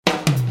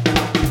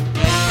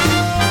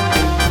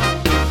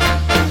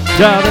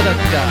Da da da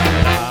da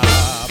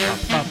da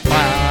ba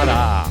ba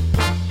da.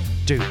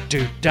 Do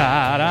do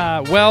da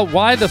da. Well,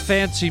 why the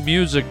fancy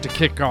music to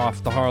kick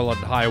off the Harland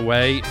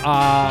Highway?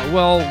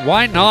 Well,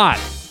 why not?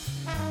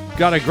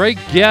 Got a great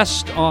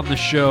guest on the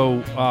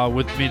show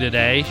with me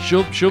today.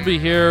 She'll be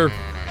here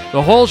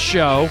the whole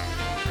show.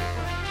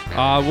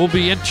 We'll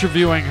be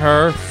interviewing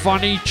her.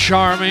 Funny,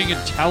 charming,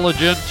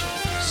 intelligent,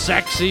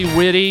 sexy,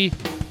 witty,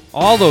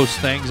 all those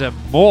things and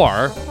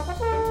more.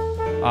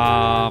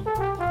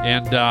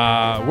 And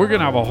we're going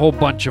to have a whole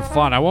bunch of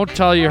fun. I won't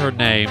tell you her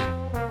name,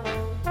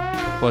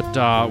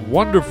 but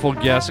wonderful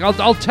guest.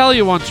 I'll tell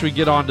you once we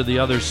get on to the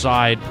other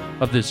side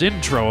of this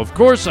intro. Of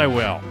course I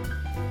will.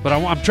 But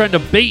I'm trying to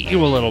bait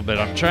you a little bit.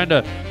 I'm trying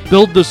to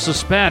build the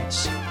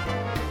suspense.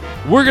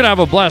 We're going to have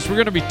a blast. We're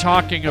going to be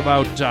talking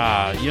about,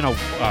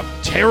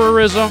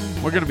 terrorism.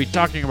 We're going to be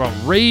talking about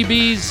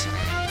rabies.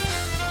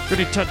 We're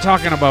going to be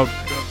talking about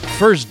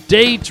first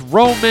dates,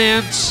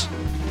 romance.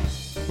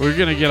 We're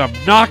going to get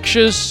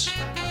obnoxious.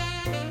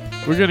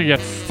 We're going to get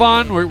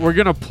fun. We're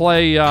going to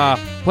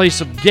play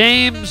some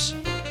games.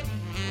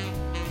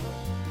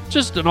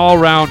 Just an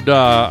all-around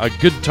a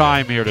good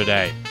time here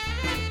today.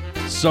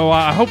 So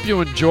I hope you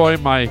enjoy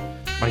my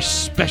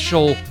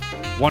special,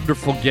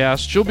 wonderful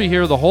guest. She'll be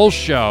here the whole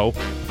show.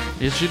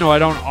 As you know, I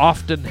don't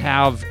often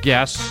have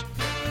guests,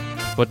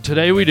 but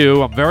today we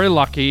do. I'm very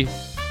lucky.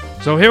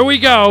 So here we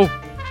go.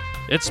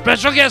 It's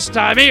special guest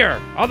time here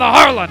on the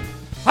Harland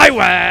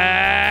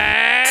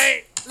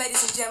Highway.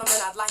 Ladies and gentlemen,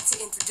 I'd like to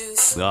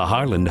introduce The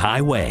Harland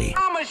Highway. I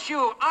promise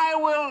you, I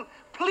will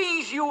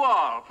please you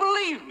all.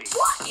 Believe me.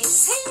 what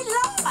is he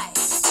like?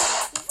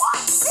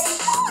 What's he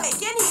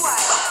like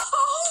anyway?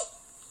 Oh,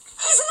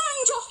 he's an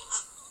angel.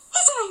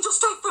 He's an angel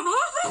straight from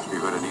heaven.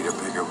 You're gonna need a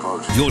bigger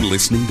boat. You're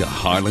listening to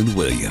Harland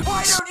Williams.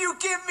 Why don't you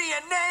give me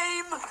a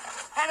name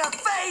and a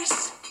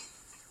face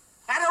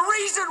and a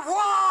reason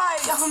why?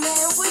 Oh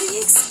man, what do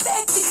you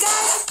expect? The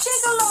guy's a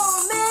gigolo,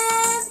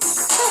 man.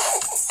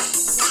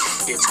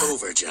 It's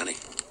over, Johnny.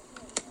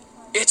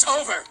 It's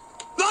over.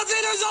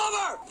 Nothing is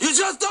over. You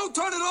just don't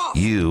turn it off.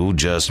 You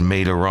just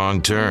made a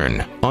wrong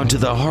turn onto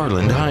the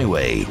Harland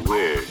Highway.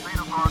 Weird.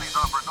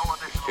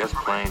 Just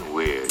plain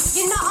weird.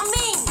 You know what I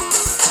mean?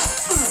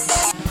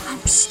 I'm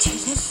still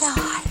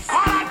alive.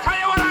 Well, I'll tell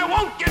you what I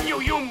won't give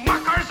you, you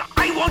muckers.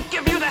 I won't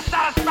give you the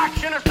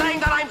satisfaction of saying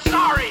that I'm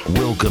sorry.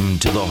 Welcome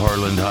to the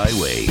Harland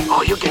Highway.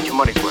 Oh, you get your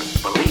money's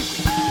worth. Believe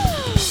me.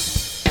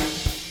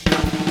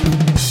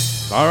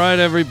 All right,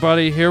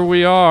 everybody, here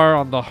we are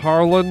on the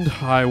Harland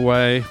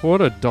Highway.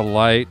 What a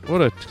delight.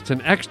 It's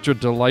an extra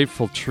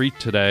delightful treat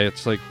today.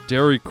 It's like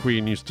Dairy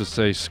Queen used to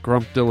say,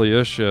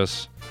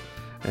 scrumptious.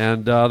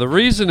 And the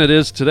reason it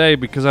is today,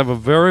 because I have a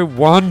very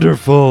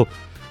wonderful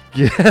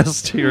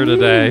guest here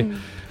today.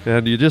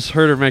 And you just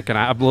heard her make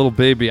a little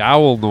baby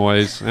owl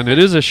noise. And it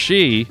is a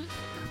she.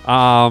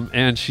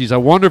 And she's a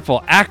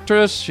wonderful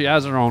actress. She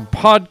has her own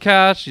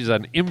podcast. She's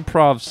an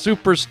improv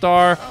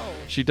superstar.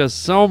 She does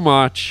so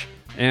much.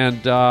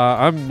 And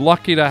I'm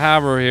lucky to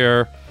have her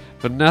here.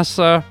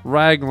 Vanessa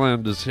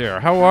Ragland is here.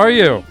 How are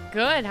you?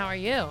 Good. How are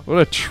you? What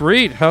a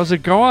treat. How's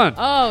it going?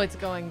 Oh, it's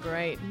going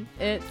great.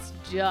 It's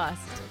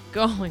just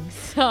going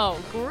so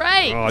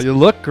great. Oh, you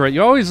look great.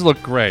 You always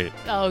look great.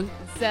 Oh,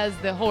 says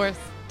the horse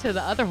to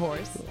the other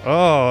horse.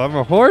 Oh, I'm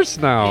a horse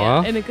now,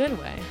 Yeah, huh? in a good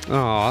way.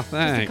 Oh,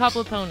 thanks. Just a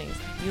couple of ponies.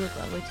 You look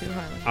lovely too,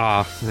 Harland.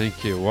 Ah,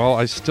 thank you. Well,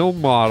 I still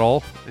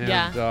model. And,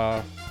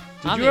 Yeah.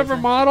 did you ever Obviously.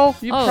 model?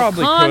 You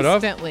probably could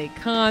have.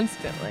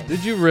 Constantly.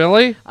 Did you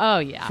really? Oh,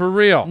 yeah. For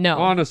real? No.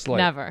 Honestly?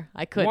 Never.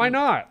 I couldn't. Why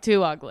not?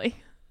 Too ugly.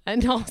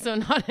 And also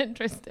not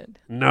interested.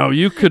 No,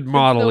 you could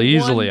model The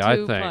easily, I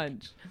 1-2 think.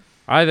 punch.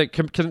 I think.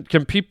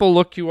 Can people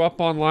look you up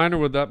online, or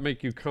would that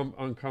make you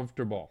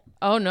uncomfortable?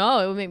 Oh, no.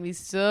 It would make me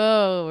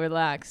so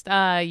relaxed.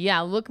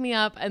 Yeah, look me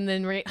up and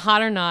then rate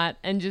Hot or Not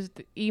and just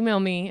email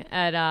me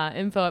at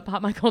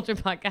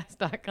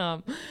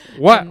info@popmyculturepodcast.com.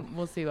 What? And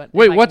we'll see what.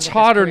 Wait, if I can what's get this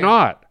hot or career.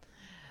 not?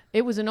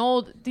 It was an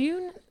old.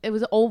 It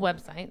was an old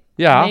website.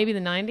 Yeah. Maybe the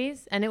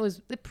 90s, and it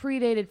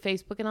predated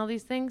Facebook and all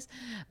these things,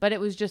 but it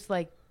was just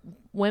like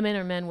women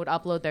or men would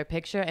upload their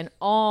picture, and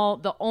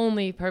the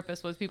only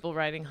purpose was people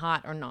writing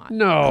hot or not.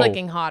 No.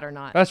 Clicking hot or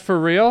not. That's for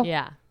real?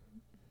 Yeah.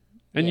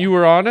 And you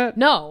were on it?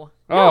 No,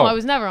 Oh. I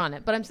was never on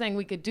it. But I'm saying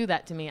we could do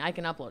that to me. I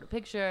can upload a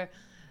picture.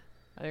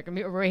 There can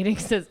be a rating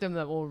system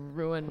that will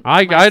ruin.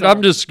 my soul.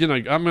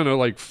 I'm gonna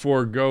like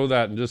forego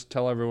that and just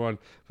tell everyone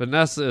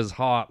Vanessa is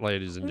hot,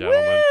 ladies and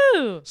gentlemen.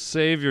 Woo!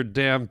 Save your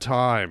damn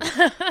time.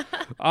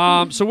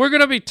 So we're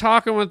gonna be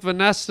talking with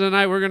Vanessa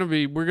tonight. We're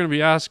gonna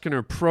be asking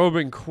her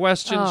probing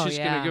questions. Oh, She's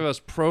yeah. gonna give us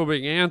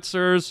probing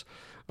answers.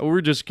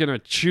 We're just gonna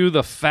chew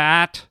the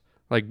fat.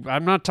 Like,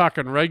 I'm not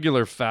talking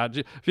regular fat.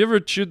 Have you ever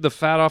chewed the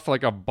fat off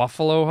like a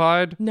buffalo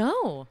hide?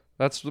 No.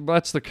 That's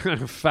the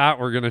kind of fat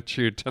we're gonna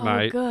chew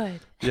tonight. Oh, good.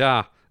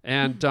 Yeah,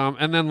 and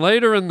then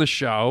later in the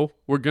show,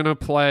 we're gonna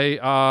play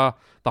the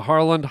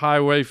Harland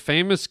Highway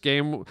famous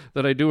game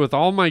that I do with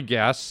all my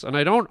guests, and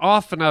I don't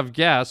often have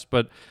guests,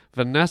 but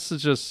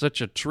Vanessa's just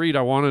such a treat.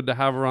 I wanted to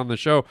have her on the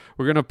show.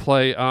 We're gonna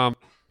play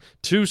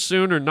Too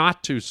Soon or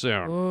Not Too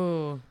Soon.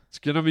 Ooh. It's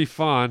going to be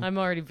fun. I'm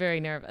already very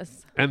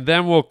nervous. And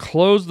then we'll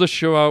close the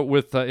show out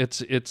with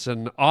it's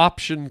an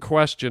option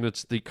question.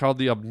 It's called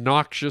the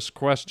obnoxious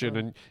question,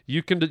 and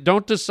you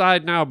don't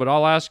decide now, but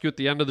I'll ask you at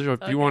the end of the show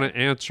if you want to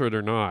answer it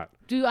or not.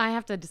 Do I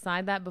have to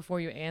decide that before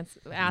you ask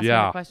me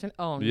Yeah. a question?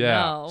 Oh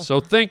Yeah. no!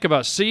 So think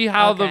about see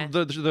how Okay.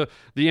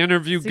 the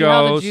interview See goes.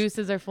 how the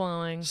juices are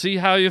flowing, See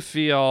how you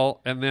feel,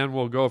 and then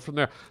we'll go from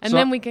there. and So,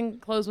 then we can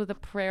close with a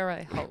prayer.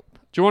 I hope.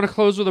 do you want to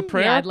close with a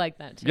prayer? Yeah, I'd like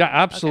that too. Yeah,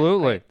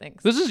 absolutely. Okay, great,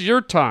 thanks. This is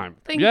your time.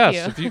 Thank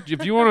yes, you.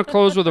 if you want to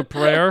close with a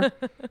prayer,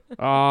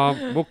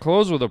 we'll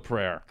close with a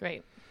prayer.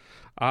 Great.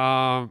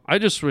 I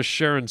just wish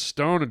Sharon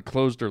Stone had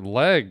closed her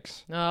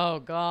legs. Oh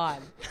God.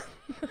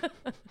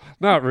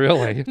 Not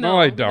really. No,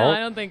 I don't. No, I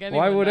don't think anyone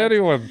Why would does.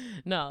 anyone?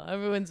 No,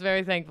 everyone's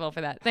very thankful for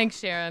that. Thanks,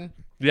 Sharon.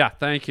 Yeah,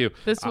 thank you.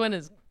 This one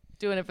is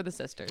doing it for the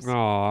sisters.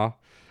 Aw.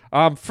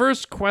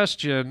 First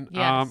question.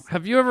 Yes.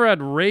 Have you ever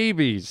had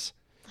rabies?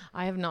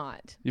 I have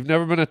not. You've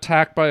never been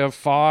attacked by a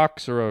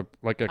fox or a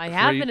I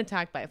have been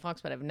attacked by a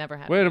fox, but I've never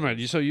had. Wait a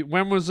minute.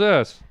 When was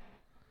this?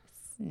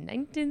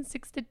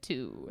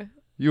 1962.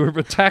 You were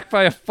attacked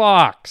by a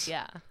fox.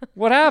 Yeah.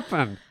 What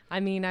happened? I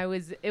mean,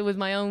 it was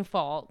my own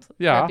fault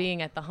Yeah. for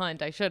being at the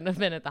hunt. I shouldn't have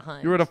been at the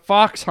hunt. You were at a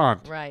fox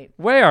hunt. Right.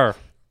 Where?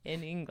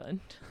 In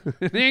England.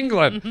 In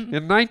England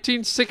in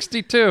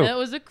 1962. That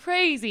was a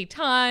crazy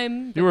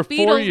time. You were 4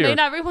 Beatles years. made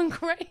everyone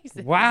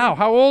crazy. Wow.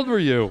 How old were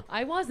you?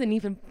 I wasn't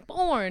even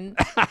born.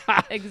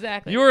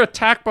 Exactly. You were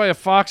attacked by a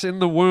fox in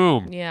the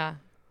womb. Yeah.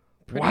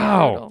 Pretty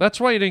Wow. brutal. That's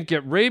why you didn't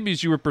get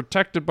rabies. You were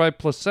protected by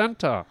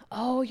placenta.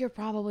 Oh, you're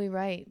probably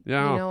right.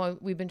 Yeah. You know,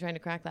 we've been trying to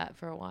crack that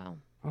for a while.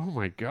 Oh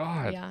my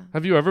God. Yeah.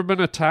 Have you ever been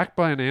attacked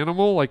by an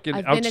animal like I've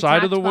been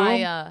outside of the attacked womb? by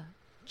a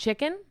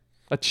chicken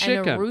A chicken.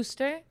 and a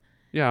rooster.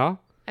 Yeah.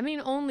 I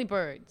mean, only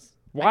birds.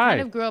 Why? I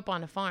kind of grew up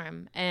on a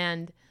farm,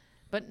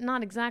 but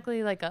not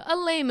exactly like a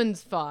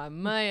layman's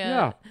farm.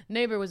 My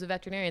neighbor was a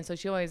veterinarian, so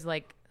she always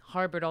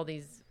harbored all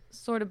these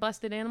sort of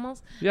busted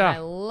animals. Yeah. And I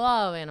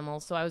love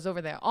animals, so I was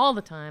over there all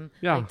the time,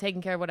 Yeah.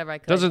 taking care of whatever I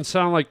could. Doesn't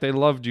sound like they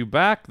loved you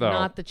back though.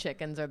 Not the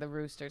chickens or the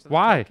roosters or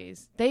Why? the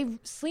turkeys. They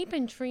sleep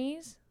in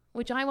trees,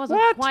 which I wasn't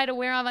What? quite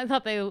aware of. I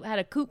thought they had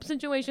a coop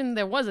situation.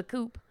 There was a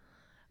coop,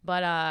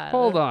 but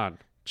Hold on.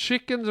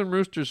 Chickens and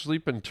roosters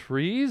sleep in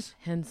trees?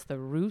 hence the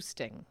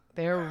roosting.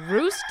 They're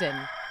roosting.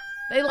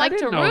 They like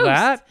didn't to know roost.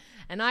 that.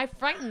 And I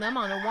frightened them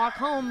on a walk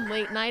home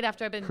late night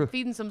after I've been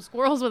feeding some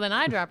squirrels with an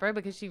eyedropper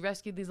because she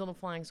rescued these little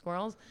flying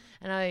squirrels.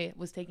 And I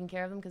was taking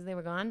care of them because they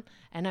were gone.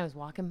 And I was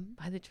walking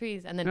by the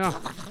trees. And then Yeah.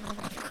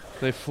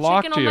 They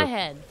flocked chicken you. on my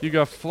head. You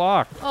got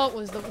flocked. Oh, it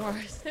was the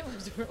worst. It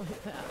was really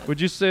bad.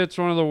 Would you say it's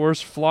one of the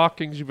worst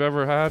flockings you've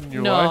ever had in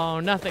your No,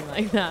 life? nothing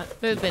like that.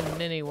 There's been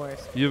many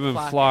worse. You've been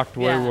flock- flocked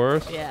way Yeah,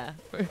 worse? Yeah.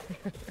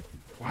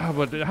 Wow,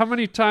 but how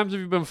many times have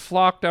you been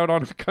flocked out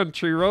on a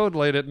country road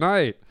late at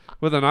night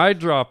with an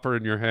eyedropper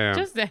in your hand?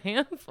 Just a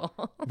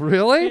handful.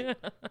 Really? Yeah.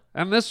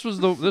 And this was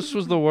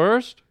the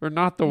worst or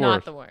not the Not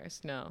worst? the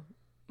worst, no.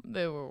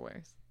 They were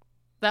worse.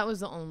 That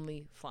was the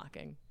only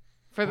flocking.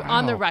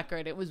 On the Wow.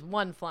 record, it was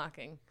one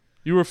flocking.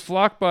 You were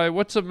flocked by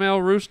what's a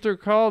male rooster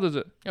called?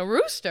 A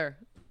rooster.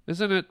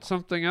 Isn't it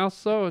something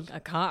else though? A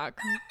cock.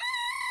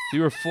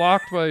 You were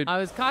flocked by I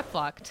was cock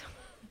flocked.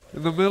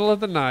 in the middle of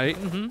the night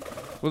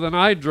Mm-hmm. with an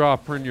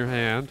eyedropper in your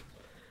hand,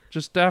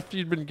 just after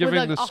you'd been giving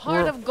With the a heart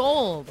squirrel. of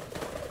gold.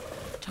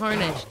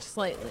 Tarnished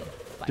slightly.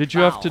 by Did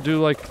you have foul. to do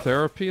like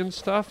therapy and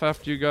stuff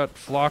after you got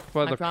flocked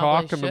by I the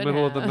probably cock in the should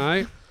middle of the have.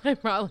 night? I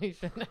probably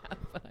should have,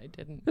 but I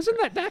didn't.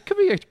 Isn't that could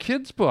be a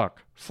kid's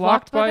book?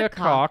 Flocked by the a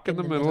cock in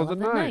the middle of the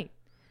night.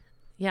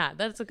 Yeah,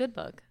 that's a good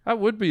book. That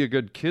would be a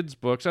good kid's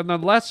book. And the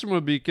lesson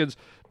would be, kids,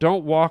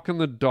 don't walk in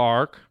the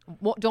dark.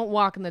 Don't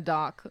walk in the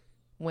dock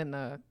when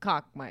the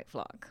cock might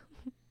flock.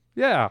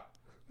 Yeah.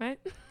 Right?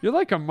 You're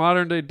like a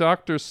modern day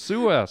Dr.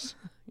 Seuss.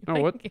 No,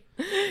 what?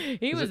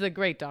 He was a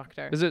great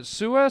doctor. Is it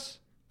Seuss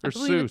I or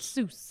believe it's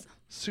Seuss?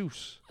 Seuss.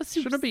 Seuss. A Seuss.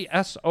 Shouldn't it be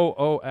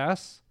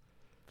S-O-O-S?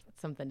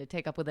 Something to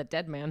take up with a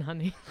dead man,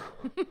 honey.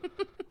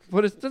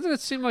 But doesn't it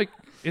seem like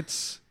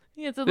it's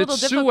Yeah, it's a little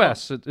it's difficult.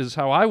 Seuss is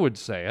how I would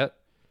say it.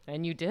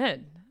 And you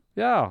did.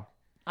 Yeah.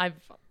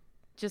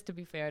 Just to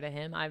be fair to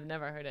him, I've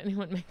never heard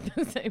anyone make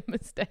the same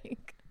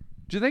mistake.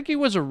 Do you think he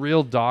was a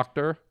real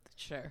doctor?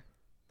 Sure.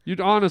 You'd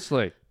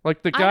honestly,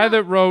 like the I guy don't-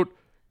 that wrote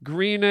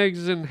Green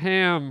Eggs and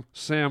Ham,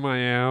 Sam I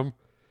Am.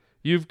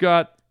 You've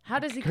got How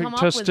does he come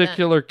up with that?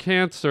 testicular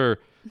cancer,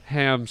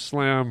 Ham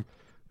Slam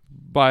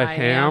by I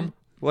Ham. am.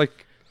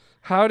 Like,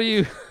 how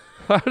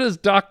does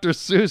Dr.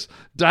 Seuss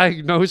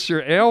diagnose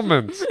your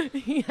ailments?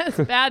 He has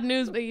bad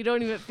news, but you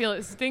don't even feel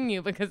it sting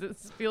you because it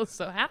feels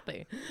so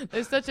happy.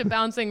 There's such a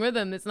bouncing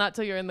rhythm. It's not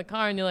till you're in the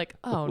car and you're like,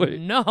 oh Wait.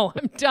 no,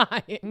 I'm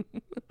dying.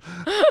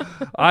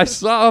 I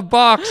saw a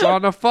box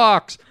on a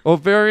fox.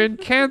 Ovarian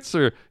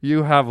cancer.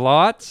 You have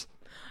lots?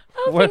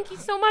 Oh, What? thank you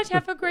so much.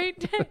 Have a great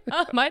day.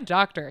 Oh, my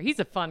doctor, he's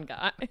a fun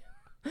guy.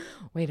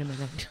 Wait a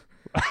minute.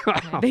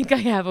 I think I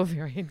have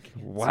ovarian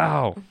cancer.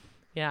 Wow.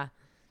 Yeah.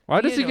 Why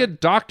does he Theodore.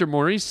 get Dr.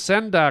 Maurice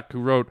Sendak, who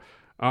wrote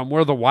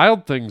Where the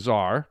Wild Things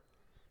Are?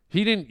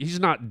 He's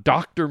not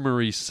Dr.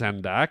 Maurice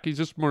Sendak. He's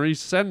just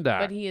Maurice Sendak.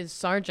 But he is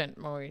Sergeant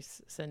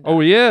Maurice Sendak. Oh,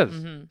 he is?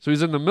 So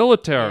he's in the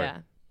military. Yeah.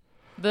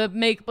 The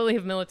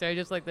make-believe military,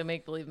 just like the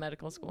make-believe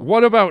medical school.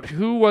 What about,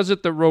 who was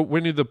it that wrote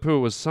Winnie the Pooh?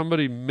 It was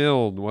somebody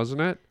Milne,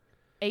 wasn't it?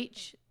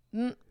 H.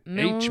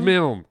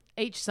 Milne.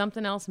 H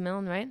something else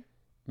Milne, right?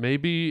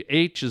 Maybe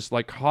H is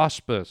like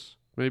hospice.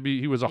 Maybe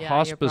he was a You're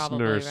hospice probably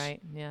nurse right.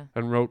 Yeah.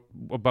 and wrote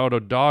about a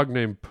dog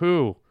named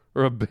Pooh,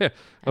 or a bear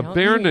I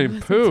don't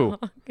named think it was a Pooh.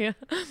 dog, Yeah.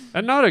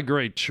 And not a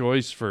great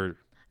choice for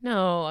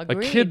No,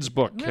 agreed. kid's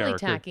book really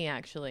character. tacky,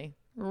 actually.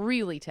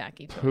 Really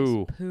tacky choice.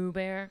 Pooh. Pooh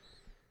Bear.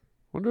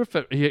 I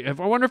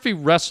wonder if he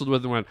wrestled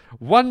with and went,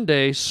 one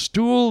day,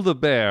 Stool the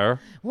bear.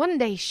 One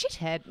day,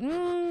 shithead.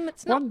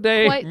 It's not One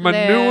day, quite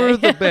Manure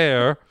there. the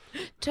bear.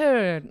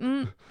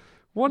 Turd.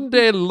 One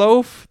day,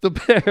 Loaf the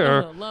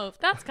bear. Oh, Loaf.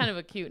 That's kind of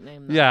a cute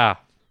name, though. Yeah.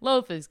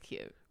 Loaf is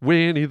cute.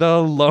 Winnie the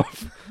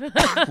Loaf.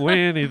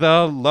 Winnie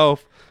the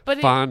Loaf. But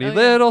he- Funny oh, yeah.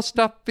 little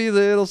stuffy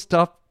little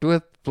stuffed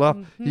with fluff.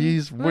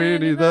 He's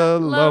Winnie the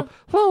Loaf.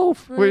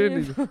 Loaf.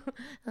 Winnie.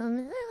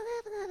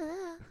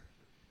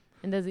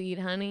 And does he eat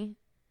honey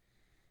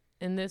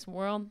in this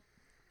world?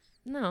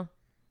 No.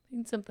 He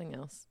eats something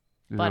else.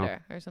 Yeah.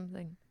 Butter or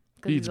something.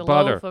 Because He he's eats a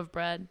butter. loaf of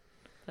bread.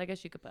 I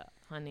guess you could put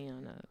honey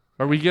on it.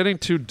 Are we getting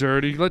too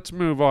dirty? Let's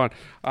move on.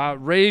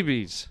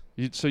 Rabies.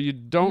 So you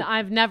don't.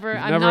 I'm never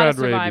not a had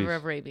survivor rabies.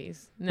 of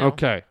rabies. No.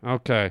 Okay.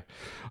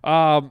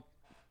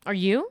 Are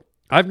you?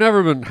 I've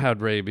never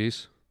had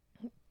rabies.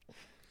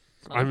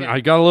 I mean, Okay. I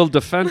got a little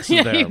defensive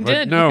Yeah, there. you but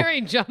did. No.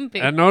 Very jumpy.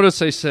 And notice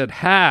they said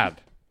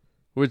had,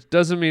 which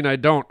doesn't mean I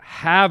don't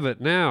have it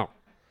now.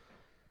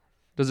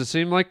 Does it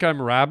seem like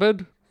I'm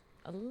rabid?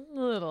 A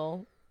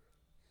little.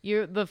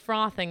 The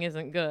frothing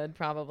isn't good,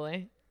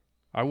 probably.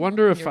 I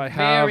wonder if You're I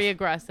have. very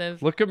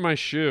aggressive. Look at my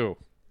shoe.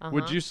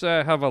 Would Uh-huh. you say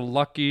I have a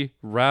lucky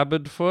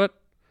rabid foot?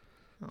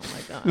 Oh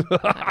my god.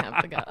 I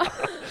have to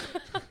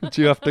go.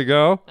 Do you have to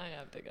go? I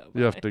have to go.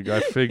 You have to go. I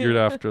figured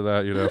after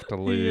that you'd have to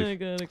Yeah, I leave.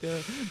 gotta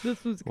go.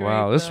 This was great.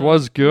 Wow, this though.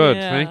 was good.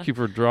 Yeah. Thank you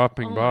for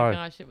dropping Oh by. my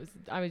gosh,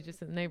 I was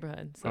just in the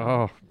neighborhood. So.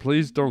 Oh,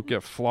 please don't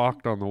get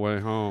flocked on the way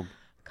home.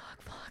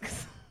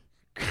 Cockfox.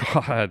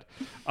 God.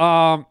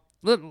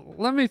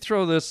 Let me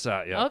throw this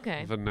at you,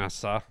 Okay.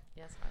 Vanessa.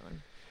 Yes,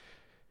 Harlan.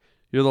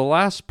 You're the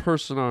last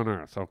person on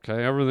Earth,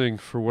 okay? Everything,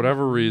 for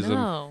whatever reason,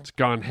 no. it's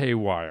gone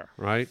haywire,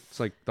 right? It's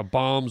like the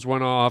bombs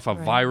went off, a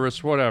Right.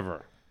 virus,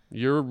 whatever.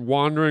 You're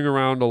wandering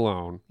around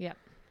alone. Yep.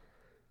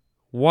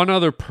 One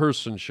other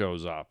person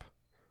shows up.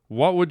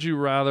 What would you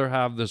rather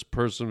have this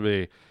person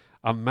be?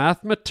 A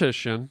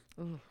mathematician,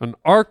 an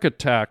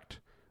architect,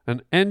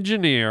 an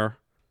engineer,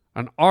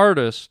 an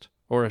artist,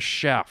 or a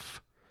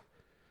chef?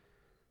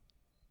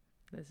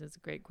 This is a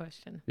great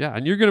question. Yeah,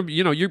 and you're gonna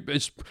be,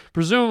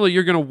 presumably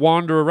you're gonna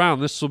wander around.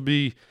 This will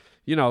be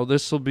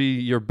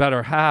your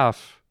better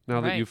half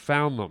now that Right. you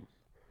found them.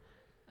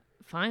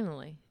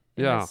 Finally.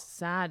 In Yeah. this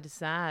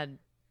sad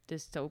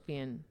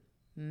dystopian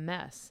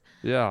mess.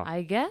 Yeah.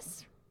 I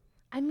guess.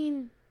 I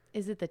mean,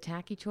 is it the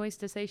tacky choice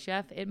to say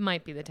chef? It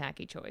might be the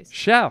tacky choice.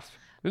 Chef.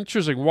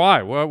 Interesting.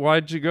 Why?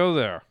 Why'd you go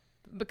there?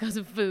 Because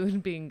of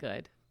food being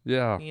good,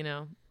 Yeah.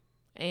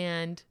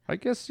 And I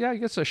guess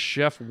a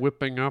chef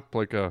whipping up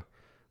like a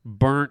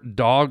burnt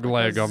dog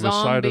leg a on the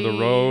side of the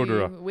road,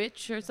 or zombie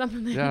witch or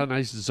something. a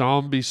nice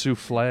zombie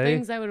souffle.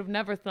 Things I would have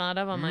never thought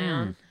of on my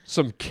own.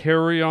 Some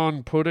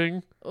carry-on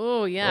pudding.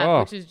 Oh, yeah, Oh.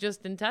 which is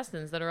just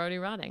intestines that are already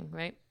rotting,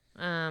 right?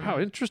 Wow,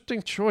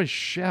 interesting choice,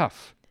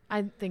 chef.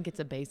 I think it's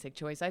a basic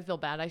choice. I feel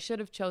bad. I should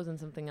have chosen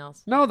something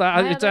else. No,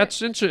 My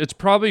that's interesting. It's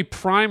probably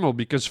primal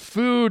because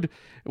food,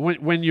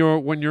 when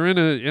you're in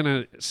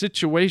a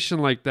situation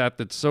like that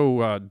that's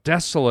so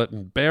desolate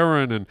and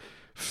barren, and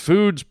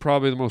food's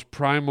probably the most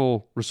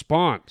primal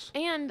response.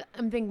 And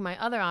I'm thinking my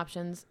other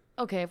options,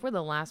 okay, if we're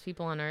the last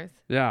people on Earth,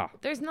 Yeah.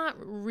 there's not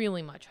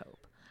really much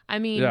hope. I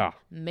mean, Yeah.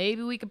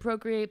 maybe we could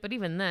procreate, but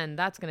even then,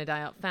 that's going to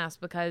die out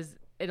fast because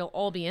it'll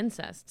all be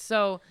incest.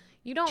 So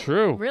you don't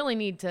True. really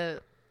need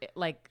to,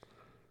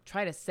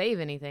 try to save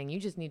anything. You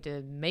just need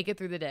to make it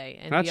through the day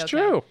and That's be okay.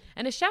 true.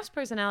 And a chef's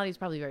personality is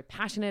probably very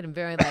passionate and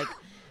very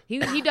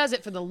he does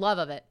it for the love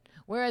of it.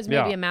 Whereas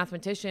maybe Yeah. a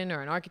mathematician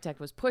or an architect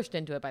was pushed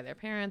into it by their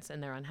parents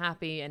and they're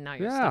unhappy and now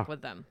you're Yeah. stuck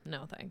with them.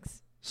 No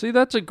thanks. See,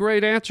 that's a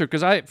great answer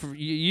because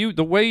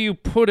the way you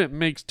put it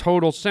makes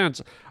total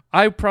sense.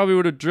 I probably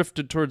would have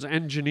drifted towards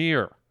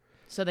engineer.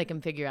 So they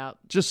can figure out.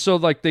 Just so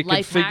they can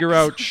Life figure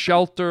hacks. out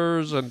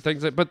shelters and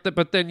things like.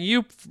 But then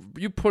you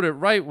put it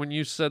right when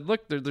you said,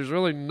 look, there's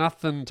really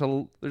nothing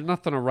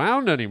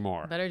around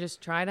anymore. Better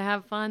just try to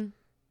have fun.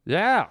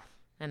 Yeah.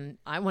 And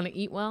I want to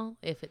eat well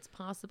if it's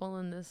possible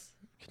in this.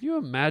 Can you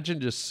imagine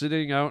just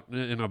sitting out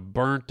in a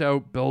burnt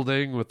out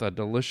building with a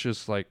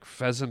delicious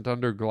pheasant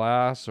under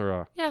glass or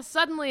a? Yeah,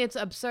 suddenly it's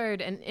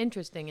absurd and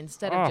interesting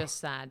instead Oh. of just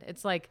sad.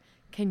 It's like,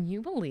 can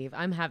you believe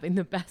I'm having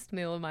the best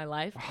meal of my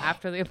life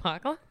after the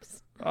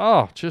apocalypse?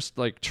 Oh, just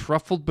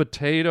truffled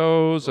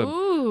potatoes and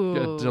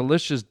Ooh. a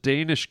delicious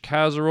Danish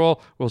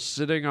casserole while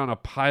sitting on a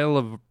pile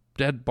of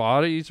dead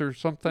bodies or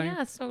something.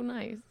 Yeah, so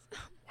nice.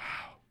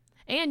 Wow.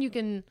 And you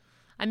can,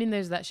 I mean,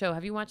 there's that show.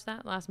 Have you watched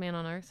that, Last Man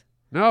on Earth?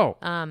 No.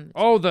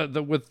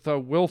 The with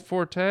Will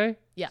Forte?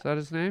 Yeah. Is that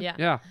his name? Yeah.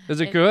 Yeah.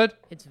 Is it good?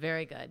 It's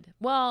very good.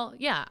 Well,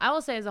 yeah, I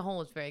will say as a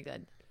whole, it's very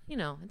good. You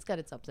know, it's got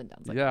its ups and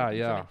downs. Like Yeah, everything,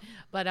 yeah.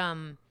 But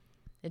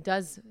it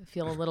does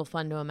feel a little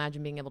fun to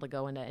imagine being able to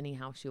go into any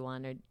house you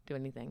want or do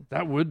anything.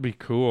 That would be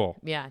cool.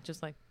 Yeah,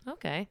 just like,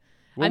 okay.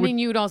 What I would- mean,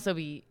 you would also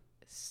be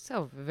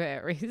so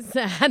very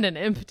sad and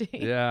empty.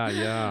 Yeah,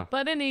 yeah.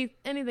 But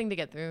anything to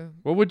get through.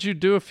 What would you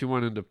do if you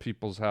went into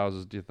people's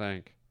houses, do you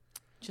think?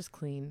 Just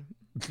clean.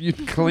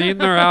 You'd clean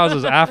their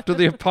houses after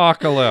the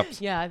apocalypse.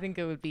 Yeah, I think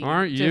it would be.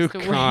 Aren't you just a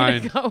way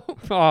kind? to go.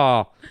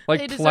 Oh, like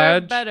They deserve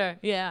Pledge? better.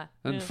 Yeah.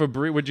 And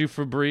yeah. Would you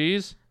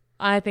Febreze?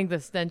 I think the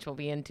stench will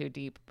be in too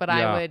deep, but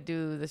Yeah. I would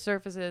do the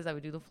surfaces. I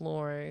would do the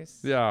floors.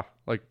 Yeah,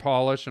 like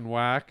polish and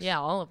wax? Yeah,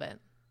 all of it.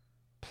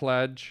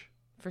 Pledge?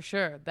 For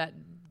sure. That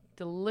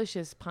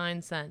delicious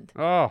pine scent.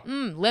 Oh,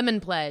 Lemon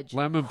pledge.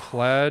 lemon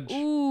pledge?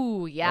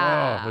 Ooh,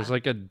 yeah. Oh, there's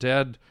like a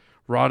dead,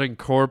 rotting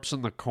corpse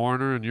in the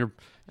corner, and you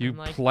I'm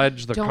like,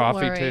 pledge the Don't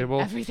coffee worry, table.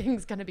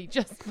 Everything's gonna be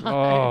just fine.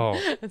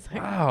 Oh, It's like,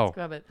 wow. let's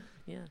grab it.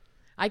 Yeah.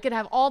 I could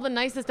have all the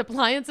nicest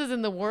appliances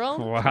in the world.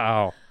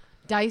 Wow.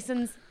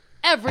 Dysons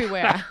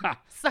everywhere.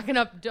 Sucking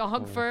up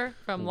dog fur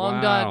from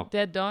long Wow.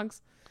 dead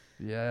dogs.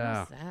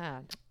 Yeah.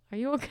 Sad. Are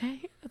you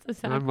okay? That's a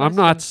sad I'm question.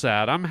 not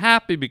sad. I'm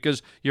happy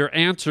because your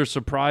answer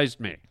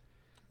surprised me.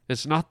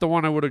 It's not the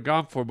one I would have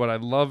gone for, but I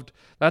loved.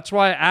 That's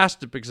why I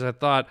asked it, because I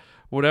thought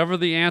whatever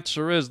the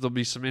answer is, there'll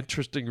be some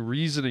interesting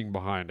reasoning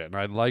behind it. And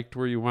I liked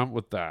where you went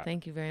with that.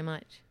 Thank you very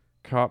much.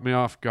 Caught me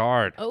off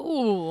guard.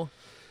 Oh.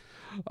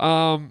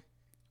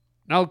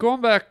 Now,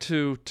 going back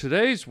to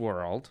today's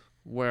world,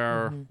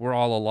 where we're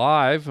all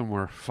alive and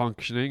we're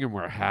functioning and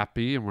we're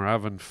happy and we're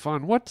having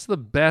fun, what's the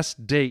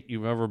best date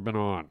you've ever been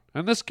on?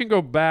 And this can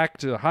go back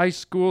to high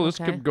school. This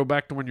Okay. could go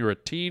back to when you were a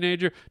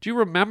teenager. Do you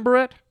remember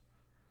it?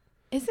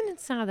 Isn't it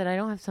sad that I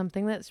don't have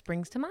something that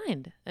springs to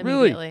mind Really?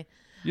 immediately?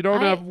 You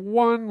don't I- have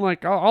one,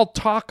 like, I'll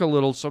talk a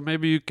little so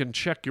maybe you can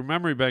check your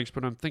memory banks,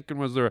 but I'm thinking,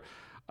 was there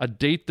a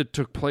date that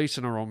took place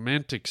in a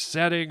romantic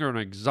setting or an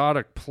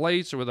exotic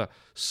place or with a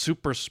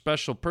super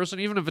special person?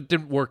 Even if it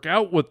didn't work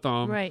out with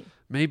them, Right.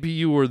 maybe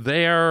you were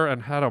there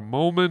and had a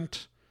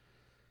moment.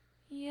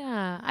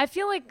 Yeah. I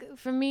feel like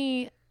for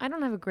me, I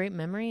don't have a great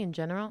memory in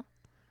general.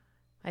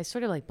 I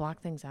sort of like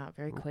block things out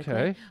very quickly.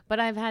 Okay. But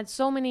I've had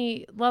so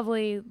many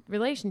lovely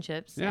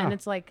relationships. Yeah. And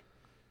it's like,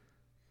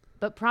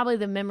 but probably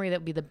the memory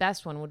that would be the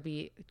best one would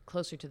be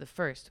closer to the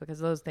first, because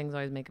those things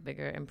always make a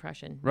bigger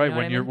impression. You Right, know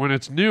what when I mean? when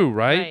it's new,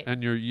 right? Right.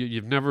 And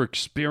you've never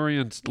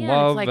experienced Yeah,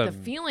 love. it's like and,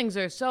 the feelings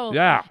are so.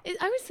 Yeah.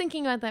 I was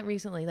thinking about that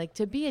recently. Like,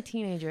 to be a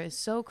teenager is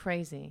so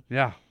crazy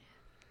yeah.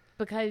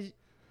 because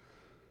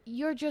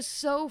you're just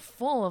so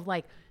full of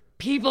like,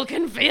 people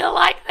can feel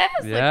like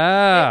this.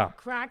 Yeah. Like, it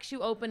cracks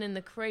you open in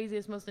the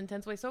craziest, most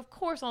intense way. So of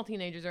course all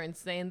teenagers are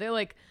insane. They're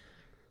like,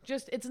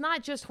 it's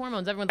not just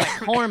hormones. Everyone's like,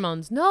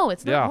 hormones. No,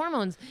 it's not Yeah.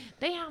 hormones.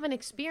 They haven't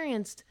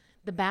experienced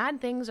the bad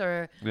things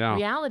or Yeah.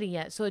 reality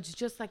yet. So it's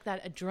just like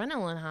that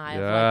adrenaline high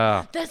of Yeah.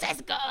 like, this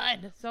is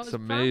good. So it's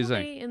amazing.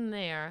 probably in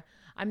there.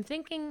 I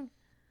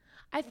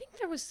think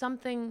there was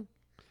something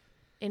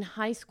in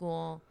high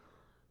school.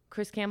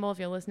 Chris Campbell, if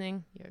you're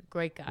listening, you're a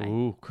great guy.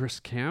 Ooh,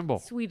 Chris Campbell.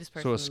 Sweetest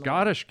person So in a the world.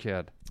 Scottish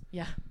kid.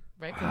 Yeah,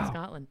 right from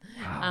Scotland.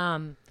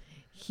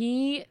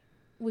 He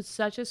was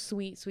such a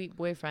sweet, sweet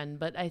boyfriend.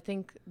 But I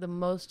think the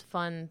most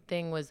fun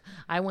thing was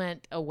I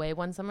went away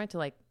one summer to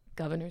like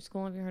governor's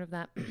school. Have you heard of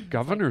that?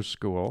 Governor's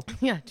school.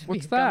 Yeah. to be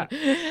What's a that?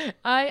 governor.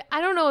 I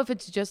don't know if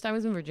it's just, I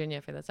was in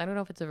Virginia for this. I don't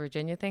know if it's a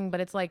Virginia thing, but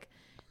it's like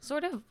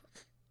sort of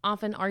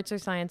often arts or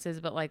sciences,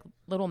 but like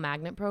little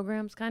magnet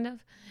programs kind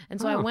of. And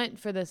so I Huh. went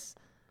for this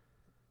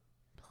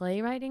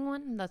playwriting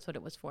one. That's what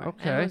it was for. And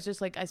Okay. it was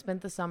just like, I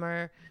spent the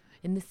summer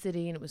in the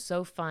city and it was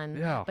so fun.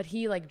 Yeah. But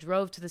he like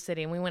drove to the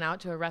city and we went out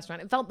to a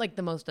restaurant. It felt like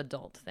the most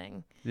adult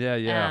thing. Yeah,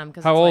 yeah.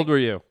 'cause How it's old like were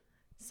you?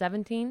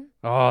 17.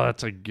 Oh,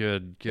 that's a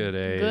good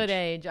age. Good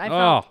age. I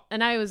Oh. felt,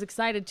 and I was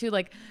excited too,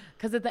 like,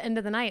 because at the end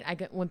of the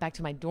night, went back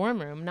to my dorm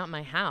room, not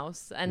my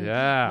house, and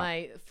Yeah.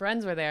 my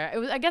friends were there.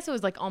 I guess it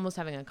was like almost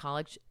having a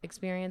college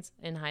experience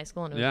in high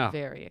school, and it was Yeah.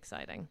 very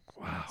exciting.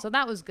 Wow. So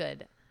that was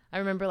good. I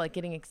remember like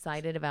getting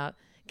excited about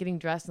getting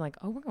dressed and like,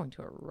 oh, we're going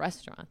to a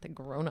restaurant that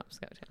grown-ups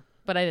go to.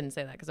 But I didn't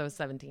say that because I was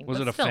 17. Was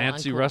but it a still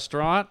fancy uncool.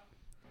 restaurant?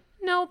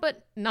 No,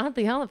 but not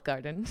the Olive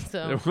Garden.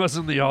 So It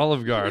wasn't the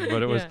Olive Garden,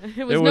 but it was.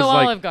 yeah, it was no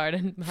like, Olive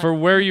Garden. but- For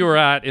where you were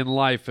at in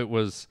life, it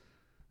was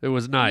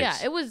nice. Yeah,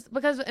 it was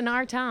because in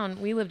our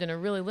town, we lived in a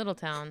really little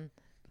town.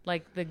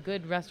 Like the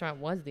good restaurant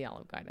was the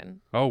Olive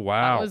Garden. Oh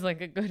wow. That was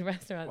like a good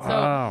restaurant.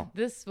 Wow. So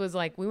this was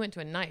like we went to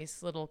a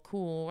nice little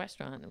cool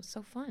restaurant. It was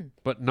so fun.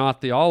 But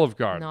not the Olive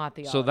Garden. Not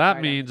the So Olive that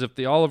Garden. means if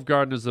the Olive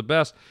Garden is the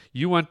best,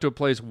 you went to a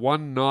place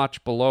one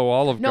notch below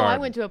Olive No, Garden. I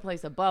went to a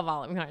place above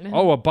Olive Garden.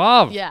 Oh,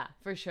 above. yeah,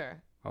 for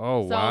sure.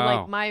 Oh So wow.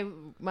 like my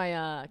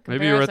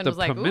Maybe you were at comparison the was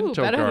like, ooh,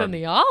 Pimento better Garden. than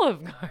the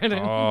Olive Garden.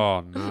 Oh,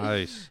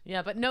 nice.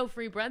 Yeah, but no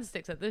free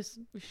breadsticks at this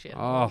shit.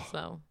 Oh.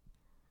 So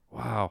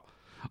Wow.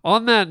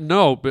 On that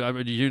note, but I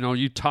mean,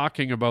 you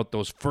talking about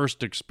those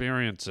first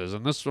experiences,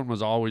 and this one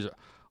was always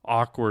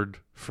awkward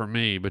for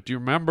me. But do you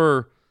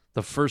remember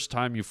the first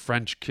time you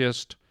French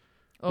kissed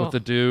with the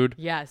dude?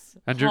 Yes.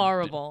 And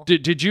horrible.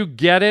 Did you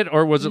get it,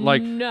 or was it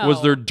like No.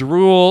 was there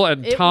drool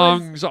and It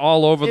tongues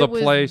all over the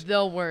place? It was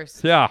the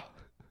worst Yeah.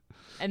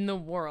 in the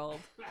world.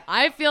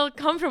 I feel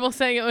comfortable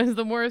saying it was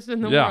the worst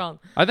in the Yeah. world.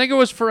 I think it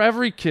was for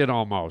every kid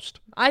almost.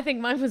 I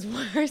think mine was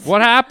worse.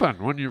 What happened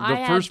when you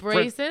I the first had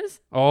braces.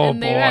 Oh,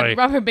 and they boy. had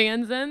rubber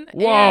bands in.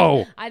 Whoa.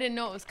 And I didn't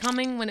know it was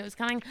coming when it was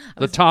coming.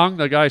 the tongue,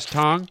 the guy's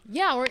tongue?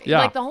 Yeah, Yeah.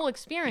 like the whole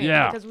experience.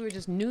 Yeah. Because we were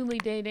just newly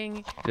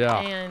dating. Yeah.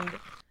 And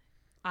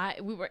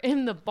we were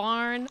in the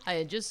barn. I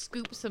had just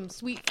scooped some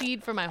sweet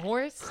feed for my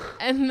horse.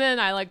 And then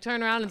I like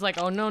turn around and it's like,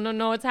 oh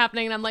no, it's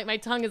happening. And I'm like, my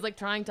tongue is like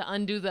trying to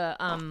undo the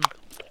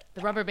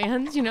rubber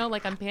bands, you know,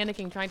 like I'm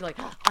panicking, trying to like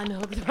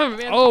unhook the rubber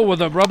bands. Oh, were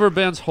the rubber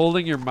bands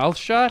holding your mouth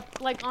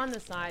shut? Like on the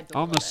sides.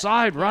 On the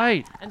side,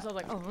 right. And so I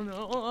was like, oh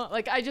no.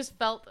 Like I just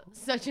felt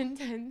such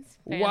intense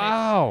panic.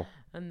 Wow.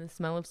 And the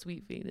smell of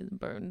sweet feet is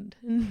burned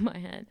in my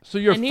head. So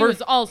your and he first-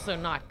 was also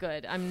not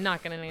good. I'm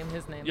not gonna name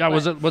his name. Yeah,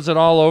 but was it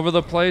all over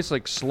the place,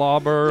 like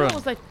slobber? It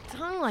was like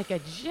tongue like a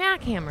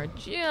jackhammer,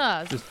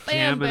 just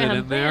bam, jamming it bam,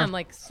 in there? bam,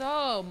 like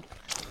so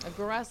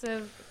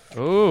aggressive.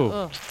 Ooh.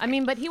 Ugh. I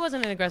mean, but he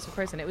wasn't an aggressive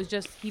person. It was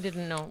just he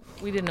didn't know.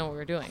 We didn't know what we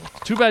were doing.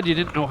 Too bad you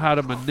didn't know how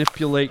to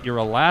manipulate your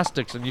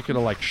elastics, and you could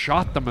have like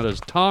shot them at his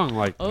tongue,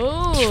 like.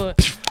 Oh.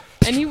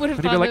 And he would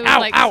have But he'd thought be that like, it was ow,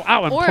 like, ow,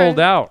 ow, and or pulled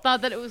out.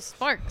 Thought that it was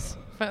sparks.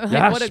 Like,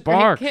 Yeah, what a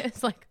sparks. great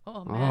kiss! Like,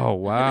 oh man. Oh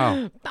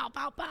wow. Pow,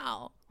 pow,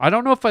 pow. I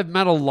don't know if I've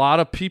met a lot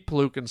of people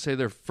who can say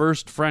their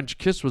first French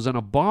kiss was in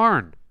a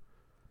barn.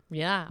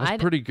 Yeah,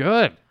 That's pretty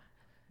good.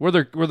 Were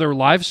there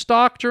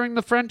livestock during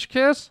the French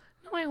kiss?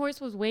 My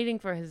horse was waiting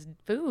for his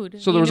food.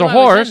 So He there was knew a I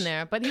was horse. in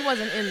there, but he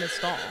wasn't in the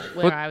stall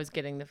where But- I was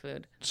getting the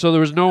food. So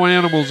there was no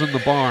animals in the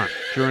barn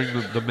during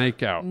the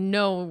makeout.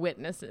 No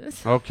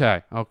witnesses.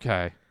 Okay.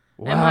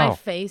 Wow. And my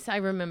face, I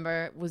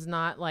remember, was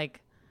not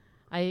like,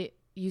 I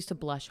used to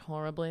blush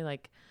horribly,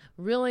 like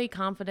really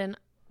confident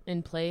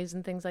in plays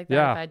and things like that.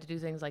 Yeah. If I had to do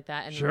things like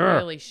that, and Sure.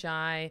 really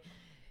shy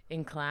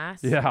in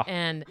class. Yeah.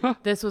 And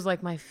this was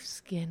like my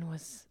skin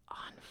was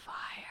on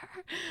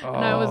fire.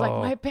 And I was like,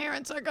 my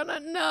parents are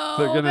gonna know.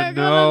 They're gonna They're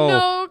know. gonna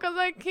know because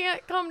I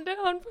can't come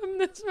down from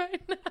this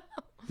right now.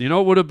 You know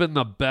what would have been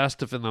the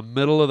best if in the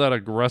middle of that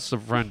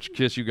aggressive French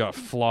kiss you got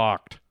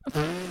flocked?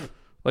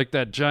 Like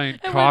that giant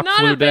It would cock not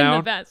flew have been the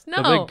down. best.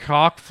 The No. big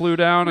cock flew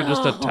down and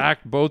just No.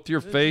 attacked both your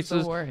is the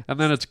faces, worst. and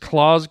then its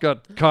claws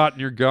got caught in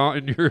your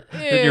in your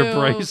Ew.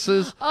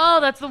 braces. Oh,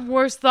 that's the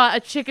worst thought. A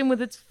chicken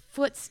with its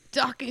foot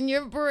stuck in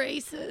your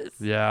braces.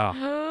 Yeah,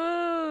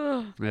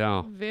 Oh,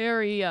 yeah,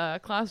 very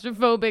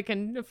claustrophobic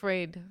and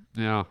afraid.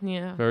 yeah.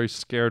 Yeah. Very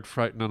scared,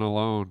 frightened, and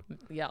alone.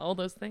 Yeah, all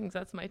those things.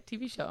 That's my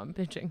TV show I'm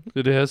pitching.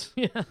 It is.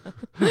 Yeah.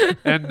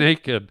 And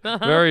naked,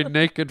 very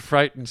naked,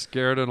 frightened,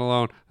 scared, and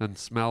alone, and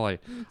smelly.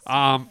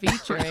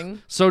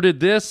 Featuring. So did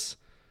this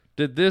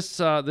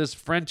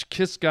French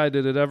kiss guy?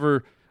 Did it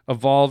ever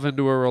evolve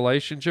into a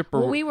relationship?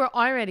 Or Well, we were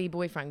already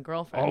boyfriend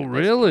girlfriend. Oh, at this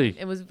really?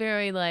 point. It was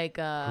very like,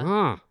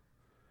 Huh.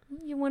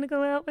 you want to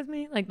go out with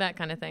me, like that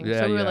kind of thing. Yeah,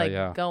 so we were yeah, like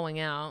yeah. going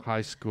out.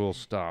 High school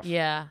stuff.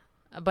 Yeah,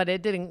 but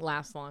it didn't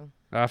last long.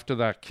 After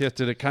that kiss,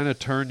 did it kind of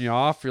turn you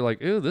off? You're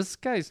like, ew, this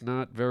guy's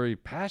not very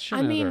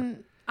passionate. I or-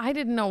 mean, I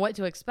didn't know what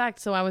to expect,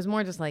 so I was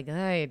more just like,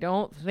 I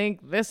don't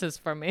think this is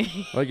for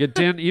me. like it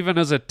didn't, even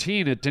as a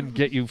teen, it didn't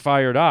get you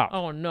fired up.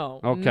 Oh no,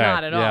 Okay,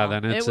 not at all. yeah,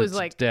 then it's- it was it's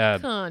like dead.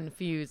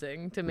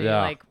 confusing to me.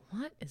 Yeah. Like,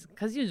 what is?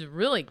 Because he was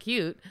really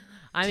cute.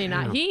 I mean,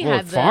 Damn. he Well,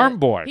 had the farm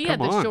boy, He come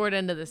had the on. short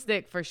end of the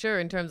stick for sure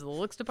in terms of the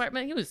looks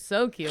department. He was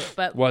so cute,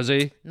 but Was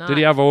he? Not- Did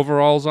he have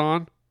overalls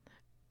on?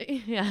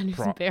 yeah, and he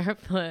was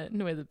barefoot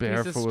with a piece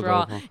Barefoot of with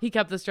straw. overalls. He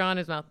kept the straw in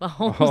his mouth the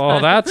whole Oh,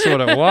 time. that's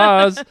what it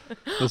was. The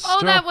Oh,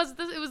 straw. that was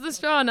it was the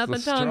straw, not the,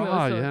 The tongue. that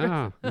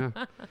straw, was so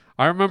yeah.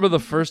 I remember the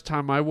first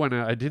time I went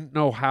out, I didn't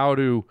know how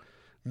to,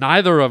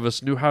 neither of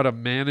us knew how to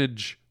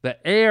manage the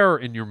air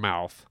in your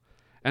mouth.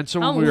 And so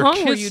How when we were long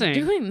kissing, were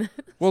you doing this?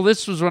 well,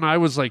 this was when I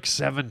was like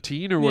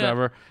 17 or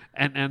whatever.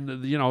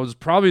 And you know, it was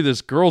probably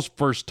this girl's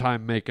first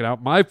time making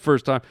out, my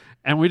first time.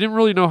 And we didn't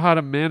really know how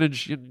to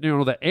manage, you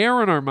know, the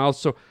air in our mouth.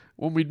 So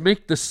when we'd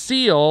make the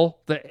seal,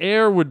 the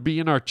air would be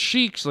in our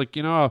cheeks, like,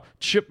 you know, a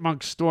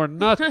chipmunk store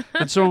nuts.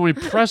 And so when we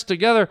pressed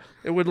together,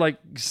 it would like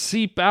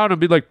seep out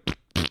and be like,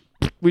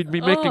 we'd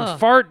be making Ugh.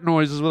 fart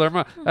noises with our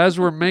mouth as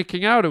we're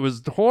making out. It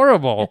was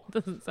horrible.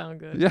 Doesn't sound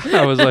good. Yeah,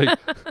 I was like,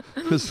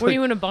 Were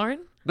you in a barn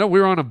no,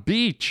 we were on a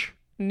beach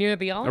near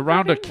the Olive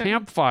around a Garden, or-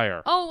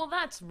 campfire. Oh well,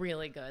 that's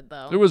really good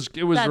though. It was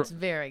That's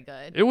very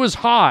good. it was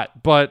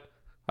hot, but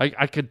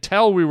I could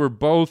tell we were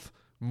both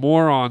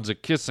morons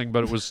at kissing,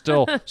 but it was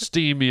still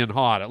steamy and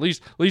hot. At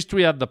least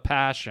we had the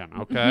passion,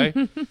 okay?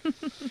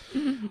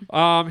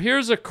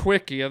 Here's a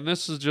quickie, and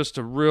this is just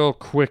a real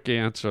quick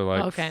answer,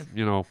 like Okay.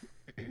 you know,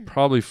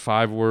 probably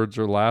 5 words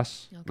or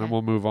less. Then Okay.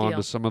 we'll move on Deal.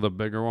 to some of the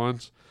bigger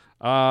ones.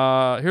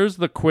 Here's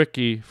the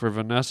quickie for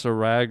Vanessa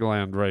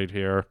Ragland right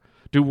here.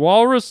 Do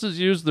walruses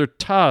use their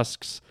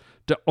tusks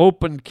to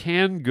open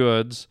canned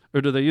goods,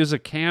 or do they use a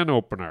can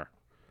opener?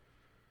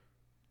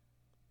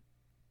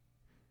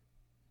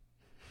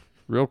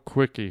 Real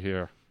quickie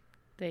here.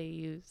 They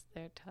use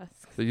their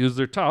tusks. They use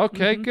their tongue.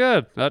 Okay,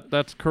 good.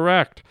 That's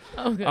correct.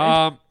 Oh,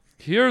 good.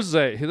 Here's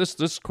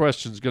this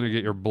question's going to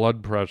get your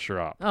blood pressure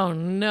up. Oh,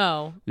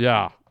 no.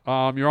 Yeah.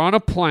 You're on a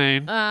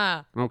plane.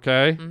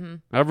 Okay?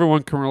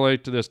 Everyone can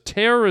relate to this.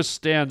 Terrorist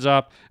stands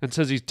up and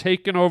says he's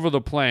taken over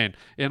the plane.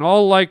 In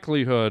all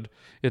likelihood,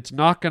 it's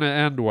not going to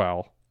end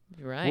well.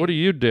 You're right. What do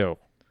you do?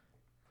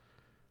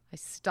 I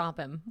stop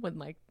him with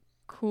my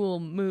cool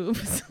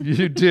moves.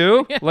 You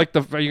do? Yeah. Like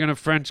are you going to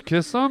French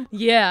kiss him?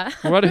 Yeah.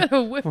 What? I'm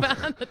going to whip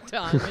out the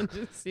tongue and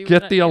just see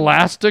Get what the I can do.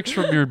 elastics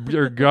from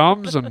your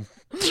gums and...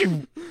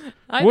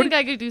 I What- think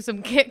I could do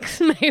some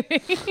kicks,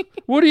 maybe.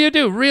 What do you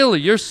do? Really?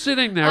 You're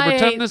sitting there. I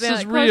Pretend hate this that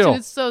is question. real.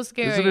 It's so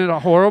scary. Isn't it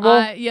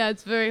horrible? Yeah,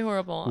 it's very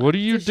horrible. What do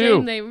you It's a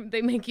do? shame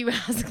they make you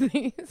ask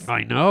these.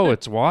 I know,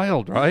 it's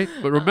wild, right?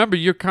 But remember,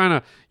 you're kind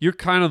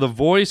of the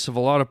voice of a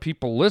lot of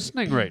people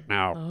listening right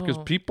now because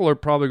people are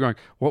probably going,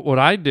 "What would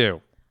I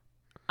do?"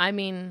 I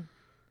mean,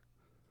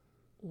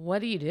 what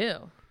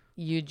do?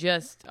 You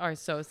just are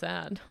so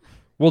sad.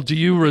 Well, do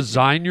you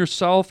resign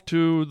yourself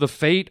to the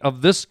fate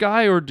of this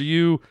guy, or do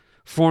you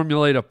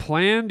formulate a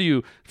plan? Do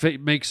you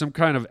make some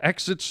kind of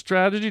exit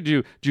strategy?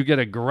 Do you get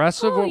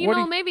aggressive? Oh, What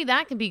do maybe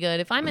that could be good.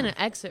 If I'm in an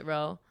exit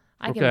row,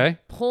 I Okay. can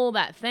pull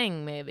that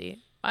thing, maybe.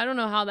 I don't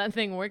know how that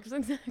thing works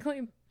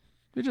exactly,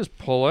 you just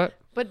pull it.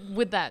 but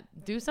would that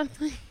do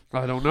something?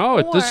 I don't know.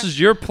 Or This is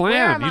your where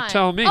plan. am You I?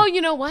 tell me. Oh,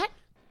 you know what?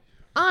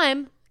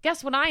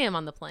 Guess what I am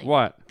on the plane?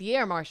 What? The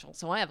air marshal,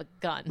 so I have a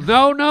gun.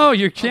 No,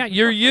 you can't.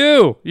 You're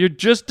you. You're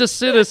just a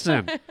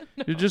citizen.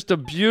 You're just a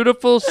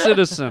beautiful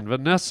citizen,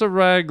 Vanessa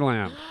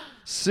Ragland,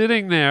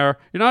 sitting there.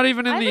 You're not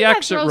even in I the think I'd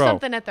exit throw row.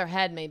 something at their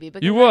head, maybe.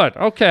 Because You would,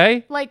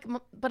 okay.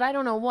 but I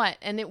don't know what,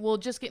 and it will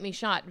just get me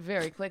shot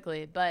very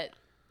quickly. But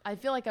I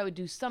feel like I would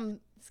do some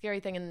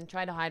scary thing and then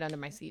try to hide under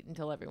my seat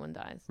until everyone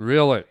dies.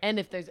 Really? And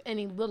if there's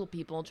any little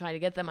people, try to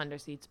get them under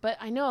seats. But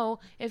I know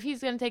if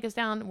he's going to take us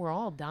down, we're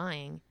all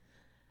dying.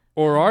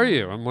 Or are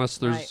you? Unless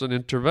there's Right. an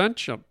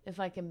intervention. If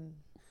I can.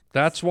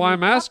 That's why I'm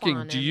sneak up asking.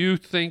 on Do him. you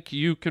think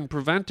you can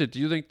prevent it? Do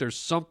you think there's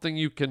something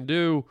you can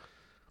do?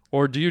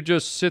 Or do you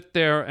just sit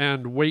there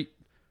and wait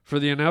for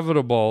the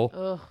inevitable?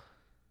 Ugh.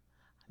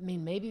 I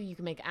mean, maybe you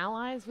can make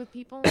allies with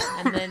people,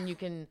 and then you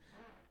can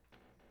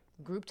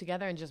group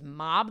together and just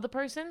mob the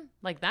person.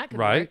 Like that could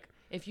Right. work.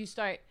 If you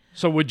start.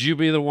 So would you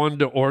be the one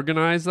to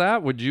organize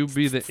that? Would you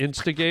be the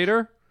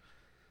instigator?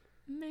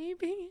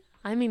 Maybe.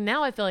 I mean,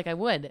 now I feel like I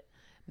would.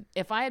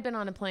 If I had been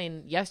on a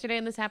plane yesterday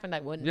and this happened, I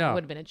wouldn't. Yeah. It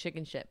would have been a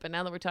chicken shit. But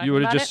now that we're talking You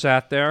would about have just it,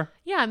 sat there?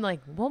 yeah, I'm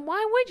like, well,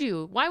 why would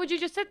you? Why would you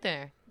just sit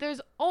there?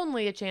 There's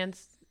only a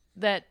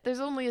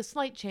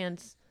slight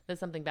chance that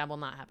something bad will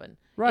not happen.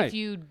 Right. If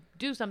you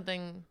do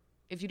something,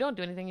 if you don't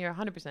do anything, you're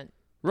 100%.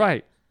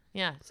 Right.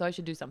 Yeah, so I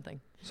should do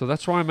something. So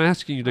that's why I'm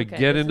asking you to Okay,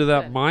 get this into is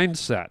that good.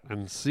 mindset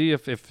and see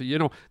if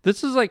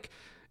this is like,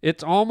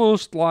 it's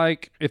almost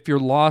like if you're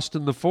lost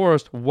in the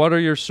forest, what are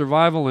your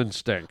survival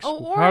instincts? Oh,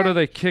 or- How do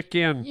they kick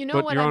in You know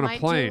but what you're I on a might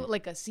plane? do?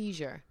 Like a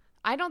seizure.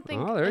 I don't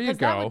think. Oh, there you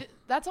because go.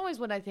 That's always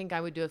what I think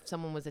I would do if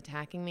someone was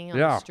attacking me on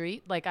Yeah. the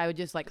street. Like I would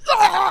just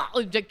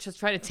just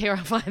try to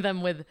terrify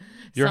them with.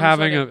 You're some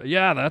having sort of,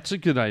 yeah, that's a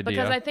good idea.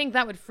 because I think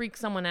that would freak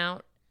someone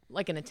out,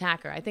 like an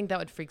attacker. I think that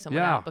would freak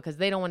someone Yeah. out because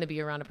they don't want to be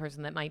around a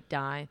person that might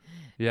die.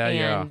 Yeah,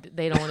 yeah. and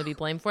they don't want to be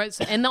blamed for it.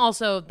 So, and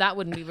also, that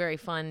wouldn't be very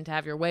fun to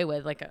have your way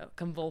with, like a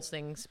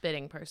convulsing,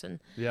 spitting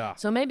person. Yeah.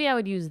 So maybe I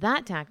would use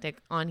that tactic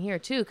on here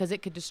too, because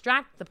it could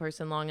distract the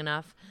person long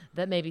enough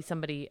that maybe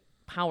somebody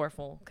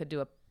powerful could do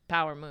a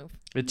power move.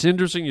 It's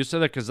interesting you said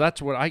that because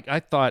that's what I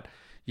thought,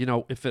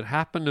 if it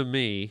happened to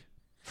me,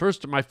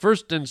 my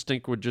first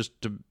instinct would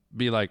just to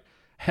be like,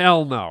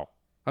 hell no.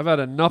 I've had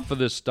enough of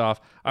this stuff.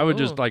 I would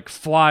just Ooh. like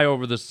fly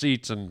over the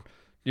seats and,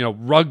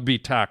 rugby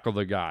tackle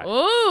the guy.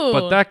 Ooh.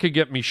 But that could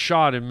get me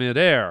shot in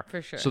midair.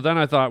 For sure. So then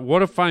I thought,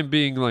 what if I'm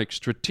being like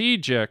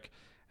strategic?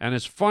 And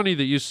it's funny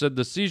that you said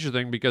the seizure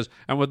thing because,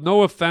 and with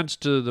no offense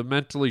to the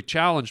mentally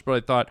challenged, but I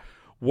thought,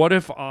 what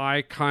if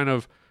I kind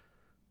of,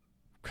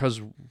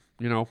 because,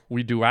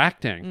 we do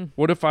acting.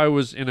 What if I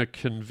was in a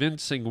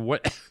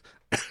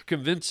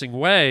convincing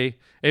way,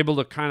 able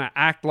to kind of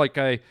act like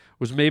I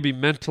was maybe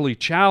mentally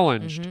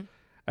challenged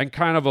and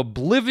kind of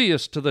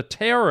oblivious to the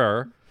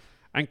terror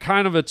and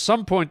kind of at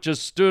some point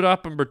just stood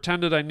up and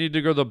pretended I need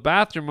to go to the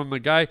bathroom and the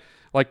guy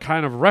like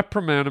kind of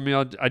reprimanded me.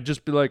 I'd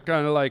just be like,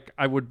 kind of like,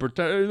 I would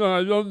pretend,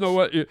 I don't know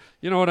what, you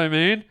know what I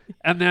mean?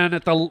 And then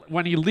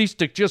when he least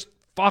to just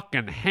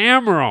fucking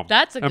hammer him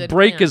That's a and good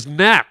break plan. his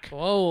neck.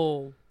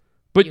 Whoa.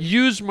 But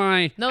use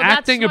my No, that's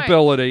acting smart.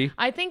 ability.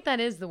 I think that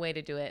is the way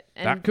to do it.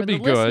 And That could for the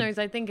be good. listeners,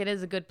 I think it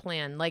is a good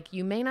plan. Like,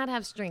 you may not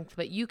have strength,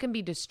 but you can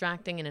be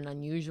distracting in an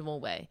unusual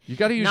way. You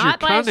got to use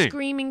Not your by cunning. a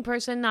screaming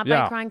person, not by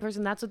Yeah. a crying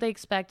person. That's what they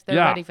expect. They're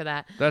Yeah. ready for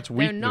that. That's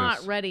They're not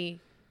weakness. ready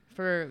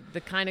for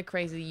the kind of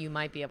crazy you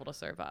might be able to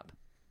serve up.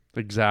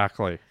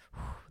 Exactly.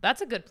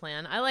 That's a good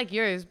plan. I like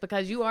yours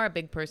because you are a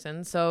big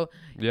person. So,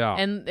 Yeah.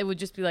 and it would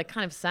just be like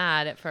kind of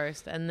sad at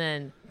first, and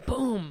then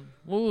boom,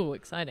 woo,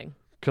 exciting.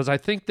 Because I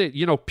think that,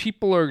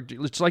 people are,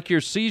 it's like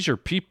your seizure.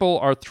 People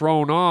are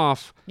thrown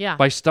off Yeah.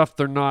 by stuff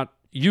they're not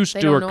used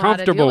They to don't or know how to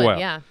comfortable do it, with.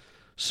 yeah.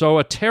 So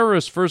a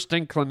terrorist's first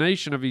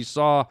inclination, if he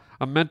saw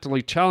a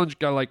mentally challenged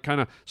guy like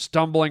kind of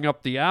stumbling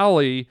up the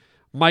alley,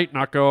 might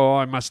not go, oh,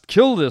 I must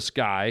kill this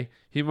guy.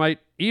 He might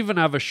even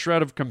have a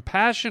shred of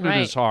compassion in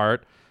his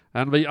heart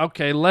and be,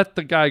 okay, let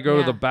the guy go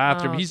to the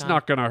bathroom. He's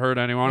not going to hurt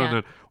anyone. And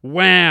then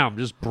wham,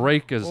 just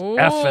break his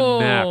effing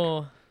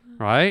neck.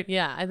 Right?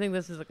 Yeah, I think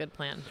this is a good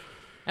plan.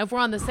 If we're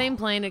on the same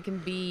plane, it can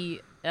be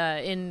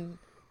in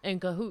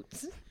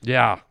cahoots.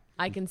 Yeah.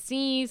 I can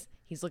sneeze.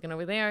 He's looking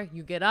over there.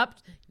 You get up.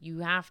 You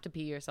have to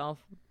pee yourself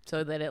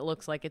so that it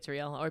looks like it's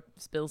real, or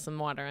spill some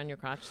water on your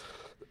crotch.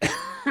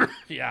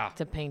 Yeah.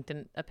 To paint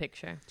a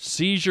picture.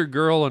 Seizure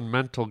girl and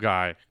mental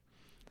guy.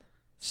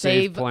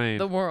 Save plane.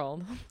 The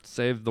world.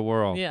 Save the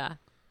world. Yeah.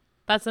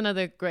 That's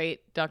another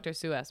great Dr.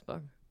 Seuss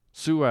book.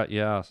 Suez,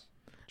 yes.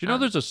 Do you know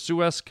there's a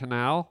Suez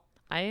Canal?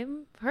 I've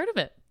heard of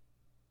it,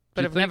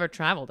 but I've never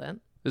traveled it.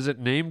 Is it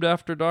named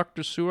after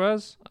Dr.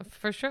 Suez?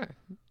 For sure.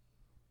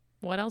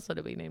 What else would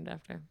it be named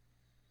after?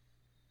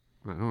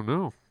 I don't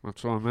know.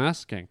 That's what I'm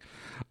asking.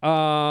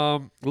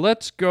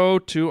 Let's go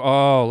to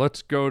our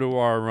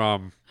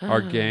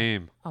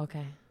game.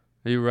 Okay.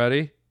 Are you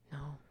ready? No.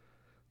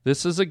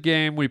 This is a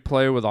game we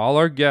play with all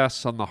our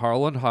guests on the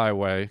Harland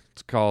Highway.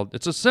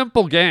 It's a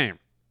simple game.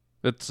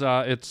 It's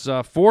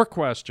 4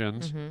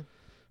 questions. Mm-hmm.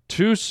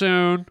 Too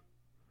soon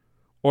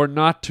or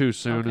not too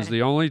soon is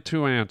the only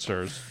 2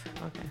 answers.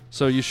 Okay.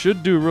 So you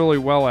should do really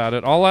well at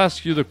it. I'll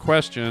ask you the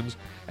questions,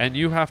 and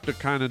you have to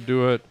kind of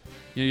do it.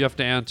 You have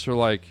to answer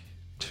like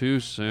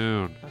too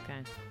soon. Okay.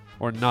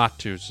 Or not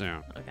too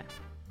soon. Okay.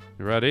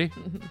 You ready?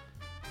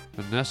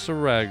 Vanessa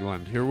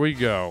Ragland, here we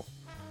go.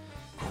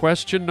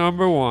 Question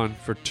number 1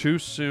 for too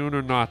soon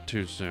or not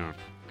too soon.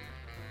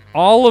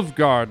 Olive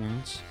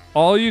Garden's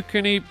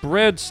all-you-can-eat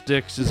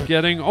breadsticks is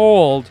getting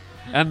old,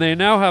 and they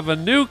now have a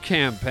new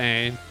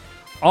campaign,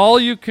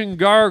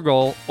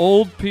 all-you-can-gargle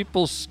old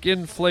people's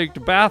skin-flaked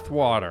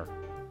bathwater.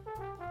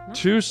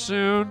 Too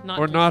soon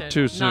or not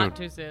too soon? Not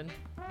too soon.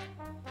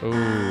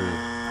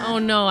 Ooh. Oh,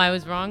 no, I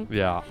was wrong?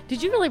 Yeah.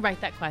 Did you really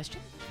write that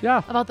question?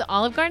 Yeah. About the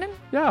Olive Garden?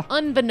 Yeah.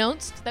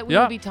 Unbeknownst that we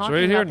would be talking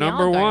it's right here, about the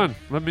number Olive 1.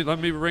 Garden. Let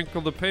me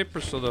wrinkle the paper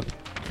so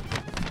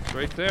it's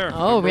right there.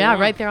 Oh, number yeah, 1.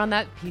 right there on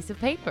that piece of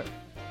paper.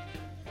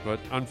 But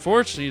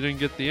unfortunately, you didn't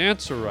get the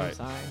answer right.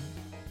 I'm sorry.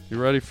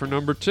 You ready for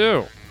number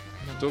 2?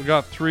 Still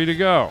got 3 to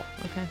go.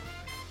 Okay.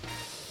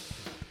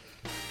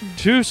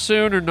 Too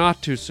soon or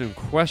not too soon?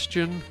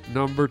 Question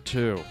number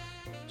 2.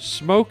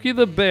 Smokey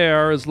the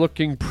Bear is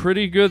looking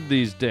pretty good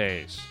these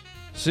days.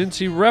 Since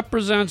he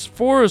represents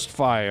forest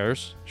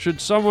fires,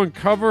 should someone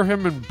cover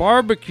him in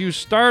barbecue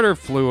starter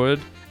fluid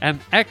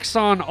and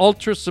Exxon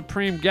Ultra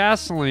Supreme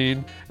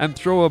gasoline and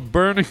throw a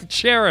burning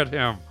chair at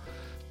him?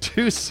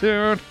 Too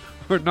soon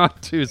or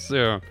not too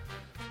soon?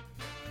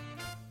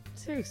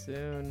 Too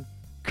soon.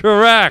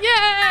 Correct.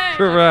 Yay!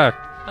 Correct.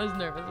 I was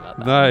nervous about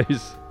that.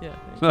 Nice. Yeah.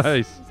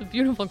 Nice. It's a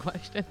beautiful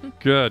question.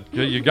 Good.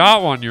 You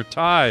got one. You're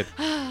tied.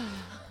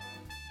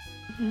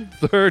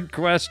 3rd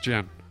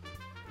question.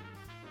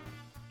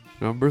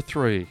 Number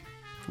 3.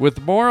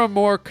 With more and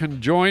more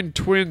conjoined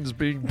twins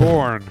being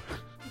born,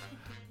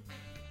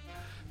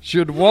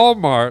 should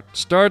Walmart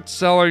start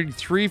selling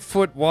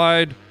 3-foot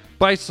wide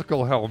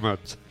bicycle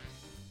helmets?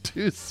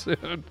 Too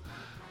soon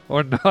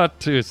or not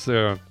too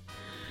soon?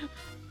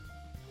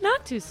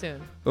 Not too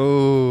soon.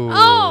 Oh.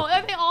 Oh,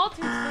 are they all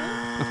too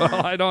soon?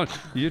 Well, I don't.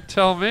 You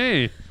tell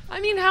me. I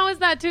mean, how is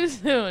that too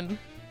soon?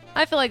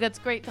 I feel like that's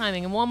great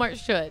timing, and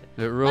Walmart should.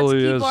 It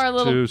really Let's is keep our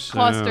little too soon.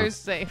 clusters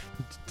safe.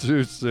 It's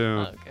too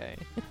soon. Okay.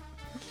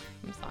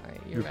 I'm sorry.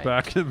 You're right.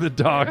 back in the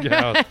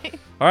doghouse.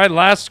 All right,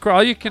 last scroll.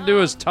 All you can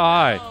do is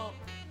tie. No.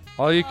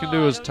 All you can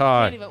do is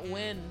tie. I can't even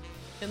win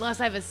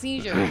unless I have a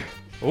seizure.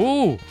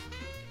 Ooh.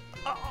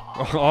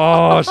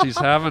 Oh, she's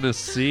having a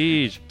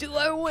siege. Do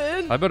I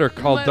win? I better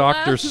call My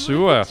Dr. last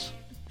Suez.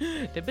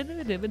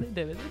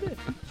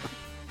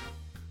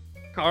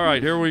 All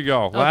right, here we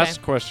go.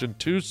 Last question.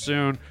 Too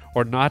soon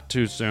or not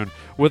too soon?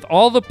 With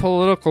all the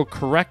political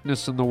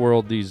correctness in the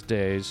world these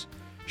days,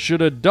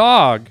 should a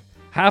dog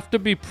have to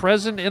be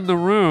present in the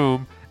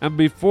room and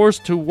be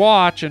forced to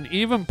watch and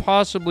even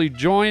possibly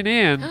join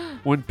in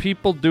when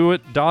people do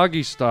it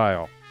doggy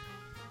style?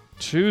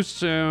 Too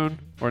soon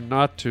or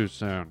not too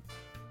soon?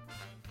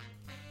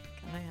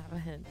 Can I have a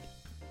hint?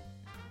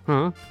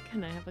 Huh?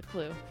 Can I have a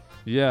clue?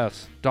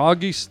 Yes.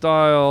 Doggy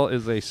style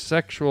is a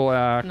sexual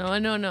act. No.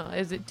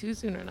 Is it too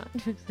soon or not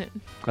too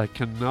soon? I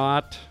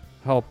cannot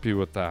help you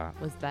with that.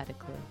 Was that a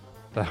clue?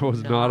 That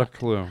was not a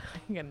clue.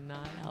 I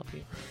cannot help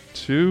you.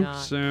 Too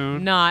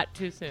soon. Not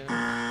too soon.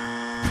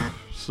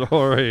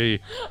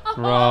 Sorry.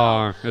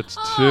 Wrong. It's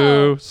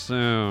too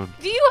soon.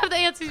 Do you have the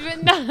answers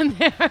written down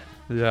there?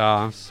 Yeah,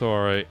 I'm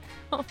sorry.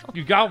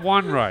 You got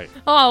one right.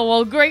 Oh,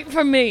 well, great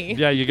for me.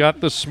 Yeah, you got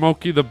the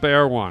Smokey the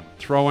Bear one.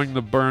 Throwing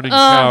the burning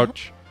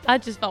couch.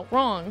 That just felt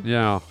wrong.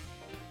 Yeah.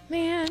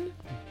 Man.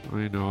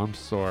 I know, I'm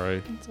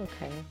sorry. It's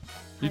okay.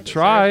 You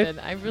tried. It.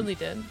 I really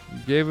did. You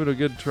gave it a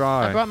good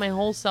try. I brought my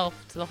whole self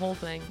to the whole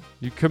thing.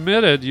 You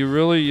committed.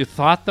 You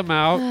thought them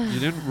out. You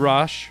didn't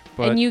rush.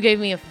 But and you gave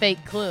me a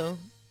fake clue.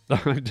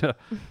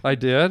 I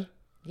did?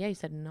 Yeah, you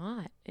said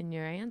not in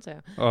your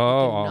answer.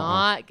 Oh. Do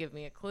not give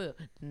me a clue.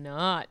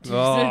 Not too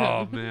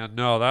Oh, soon. man.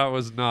 No, that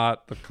was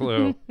not the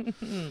clue.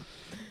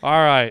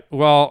 All right.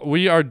 Well,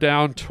 we are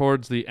down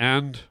towards the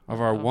end of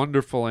our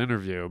wonderful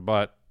interview,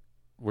 but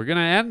we're going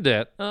to end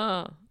it.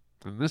 Oh.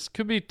 And this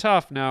could be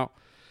tough. Now,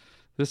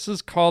 this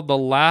is called the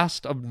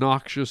last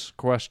obnoxious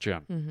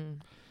question. Mm-hmm.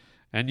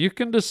 And you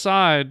can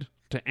decide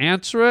to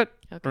answer it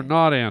or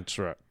not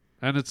answer it.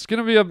 And it's going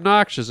to be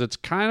obnoxious. It's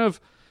kind of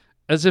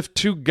as if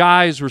two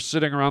guys were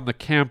sitting around the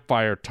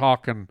campfire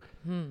talking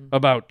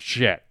about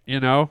shit,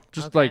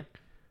 Just like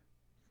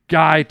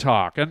guy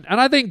talk. And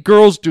I think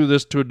girls do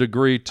this to a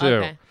degree too.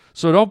 Okay.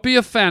 So don't be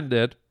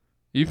offended.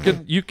 You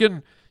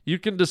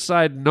can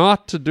decide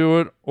not to do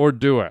it or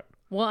do it.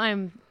 Well,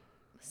 I'm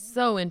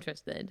so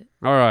interested.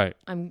 All right.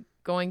 I'm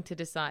going to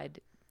decide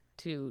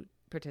to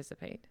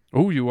participate.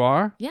 Oh, you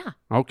are? Yeah.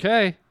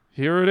 Okay.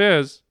 Here it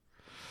is.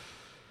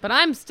 But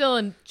I'm still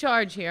in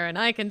charge here, and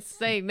I can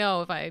say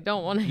no if I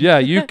don't want to. Yeah,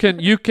 you can.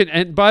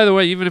 And by the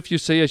way, even if you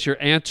say yes, your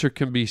answer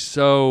can be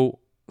so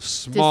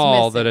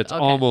small that Dismissive. it's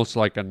Okay. almost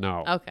like a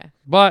no. Okay.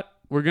 But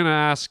we're going to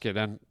ask it.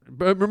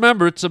 But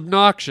remember, it's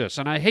obnoxious.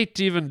 And I hate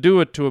to even do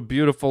it to a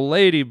beautiful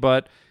lady,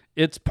 but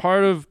it's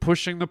part of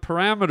pushing the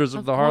parameters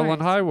of the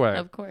Harland Highway.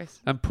 Of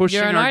course. And pushing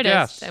You're an our artist,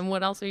 guests. and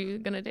what else are you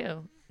going to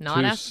do? Not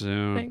Too ask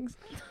soon. things?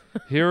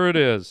 Here it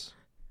is.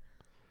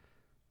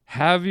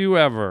 Have you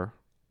ever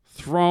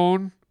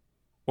thrown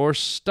or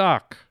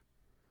stuck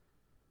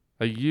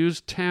a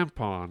used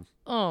tampon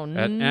Oh,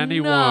 at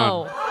anyone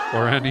no.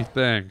 or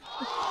anything?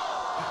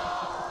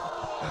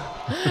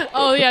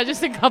 Oh, yeah,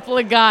 just a couple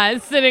of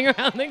guys sitting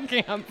around the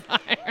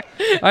campfire.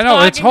 I know,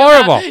 it's talking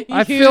horrible. about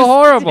I feel used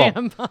horrible.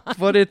 tampons.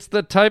 But it's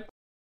the type,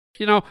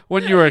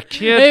 when you were a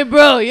kid, Hey,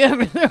 bro, you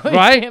ever throw a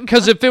right? tampon?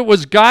 Because if it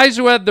was guys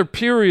who had their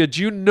periods,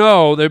 they'd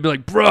be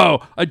like,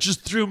 bro, I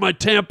just threw my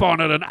tampon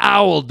at an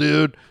owl,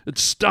 dude.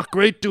 It's stuck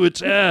right to its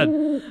head.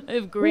 I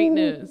have great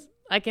news.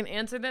 I can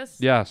answer this.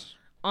 Yes.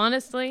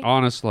 Honestly,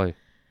 Honestly.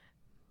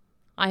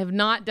 I have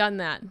not done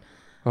that.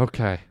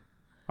 Okay.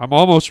 I'm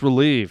almost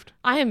relieved.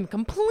 I am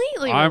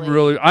completely I'm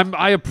relieved.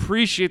 I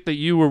appreciate that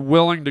you were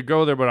willing to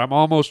go there, but I'm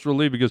almost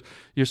relieved because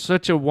you're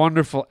such a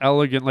wonderful,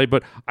 elegant lady.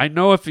 But I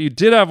know if you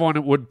did have one,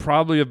 it would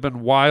probably have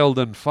been wild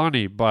and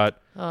funny, but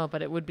Oh,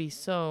 but it would be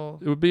so...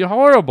 it would be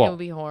horrible. It would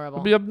be horrible. It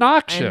would be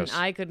obnoxious.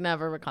 And I could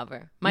never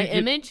recover. My You-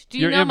 image? Do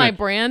you your know my image.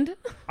 brand?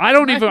 I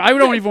don't even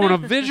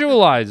want to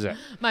visualize it.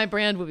 My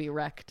brand would be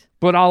wrecked.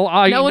 But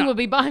No one would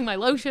be buying my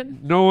lotion.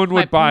 No one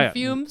my would buy it.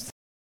 perfumes.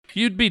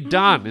 You'd be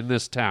done in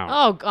this town.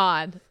 Oh,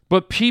 God.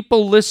 But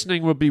people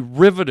listening would be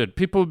riveted.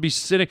 People would be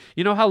sitting.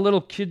 You know how little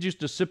kids used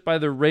to sit by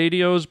their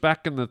radios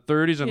back in the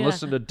 30s and Yeah.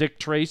 listen to Dick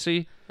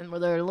Tracy? And were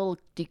there little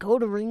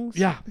decoder rings?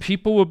 Yeah.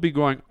 People would be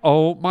going,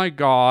 oh my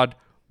God,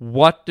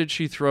 what did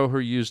she throw her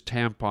used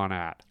tampon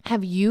at?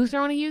 Have you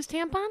thrown a used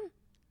tampon?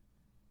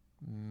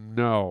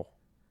 No.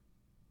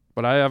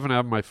 But I haven't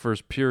had my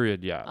first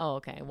period yet. Oh,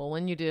 okay. Well,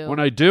 when you do.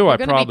 When I do, you're I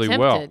gonna probably be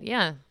will. tempted.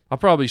 Yeah. I'll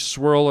probably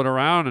swirl it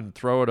around and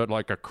throw it at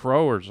like a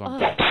crow or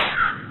something.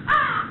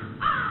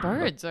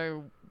 Birds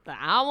are the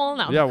owl.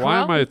 Now Yeah, the why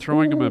am crow? I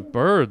throwing them at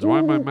birds? Why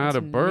am I mad That's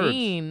at birds?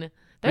 mean.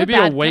 There are Maybe a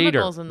bad waiter.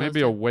 chemicals in those Maybe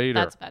a too. waiter.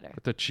 That's better.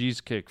 At the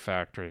Cheesecake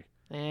Factory.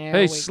 There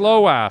Hey, we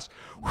slow go. ass.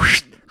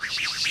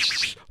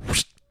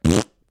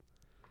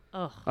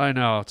 Ugh. I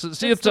know.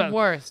 See, It's the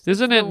worst.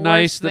 Isn't It's it the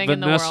nice worst that thing in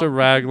the Vanessa world.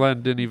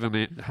 Ragland didn't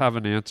even have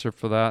an answer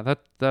for that?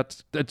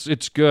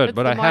 It's good, That's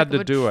but the I mark had of to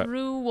a do it.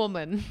 True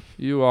woman.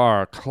 You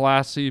are a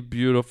classy,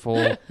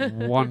 beautiful,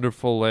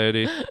 wonderful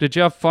lady. Did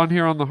you have fun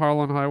here on the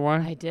Harland Highway?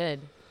 I did.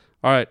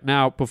 All right,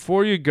 now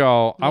before you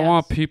go, I Yes.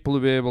 want people to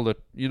be able to,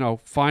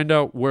 find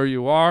out where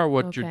you are,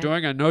 what you're Okay.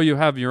 doing. I know you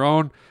have your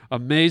own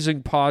amazing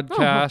Oh, well,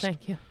 podcast.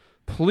 thank you.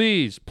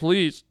 Please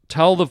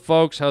tell the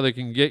folks how they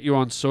can get you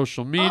on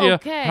social media,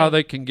 Okay. how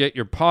they can get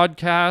your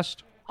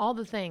podcast. All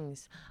the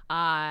things.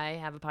 I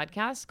have a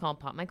podcast called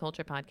Pop My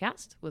Culture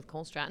Podcast with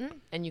Cole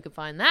Stratton, and you can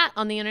find that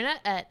on the internet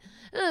at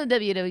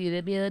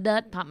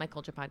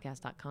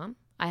www.popmyculturepodcast.com.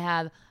 I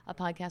have a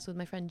podcast with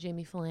my friend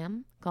Jamie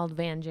Flam called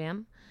Van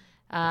Jam.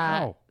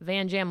 Wow.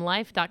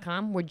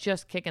 VanJamLife.com. We're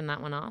just kicking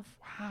that one off.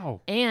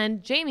 Wow.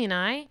 And Jamie and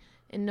I,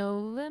 in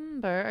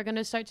November, are going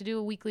to start to do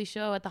a weekly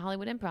show at the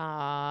Hollywood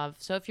Improv.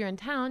 So if you're in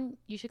town,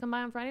 you should come by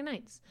on Friday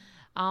nights.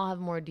 I'll have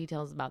more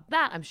details about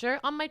that, I'm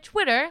sure, on my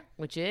Twitter,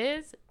 which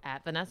is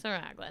at Vanessa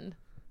Ragland.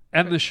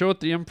 And the show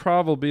at the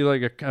Improv will be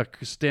like a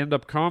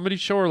stand-up comedy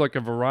show or like a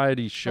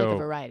variety show? Like a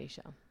variety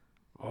show.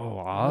 Oh,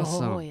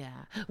 awesome. Oh,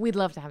 yeah. We'd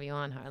love to have you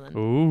on, Harland.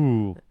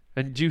 Ooh.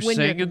 And do you When you're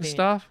sing and convenient.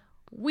 stuff?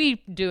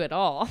 We do it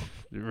all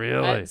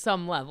Really? at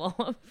some level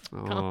of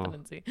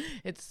competency.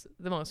 It's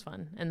the most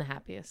fun and the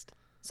happiest.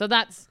 So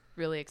that's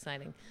really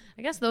exciting.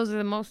 I guess those are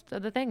the most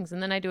of the things.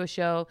 And then I do a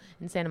show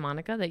in Santa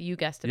Monica that you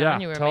guested Yeah,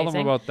 on. You were tell them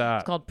amazing. about that.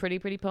 It's called Pretty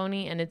Pretty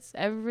Pony, and it's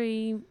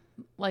every,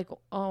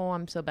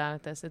 I'm so bad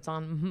at this. It's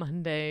on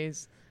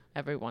Mondays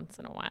every once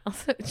in a while.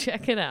 So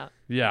check it out.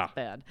 Yeah.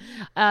 Bad.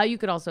 You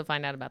could also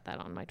find out about that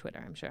on my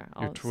Twitter, I'm sure.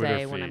 I'll Twitter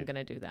say when I'm feed.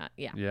 going to do that.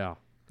 Yeah. Yeah.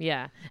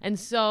 Yeah, and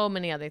so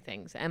many other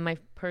things. And my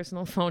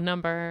personal phone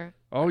number.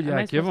 Oh, Am yeah,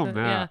 I give supposed them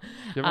to- that.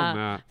 Yeah. Give them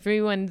that.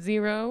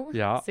 310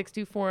 Yeah.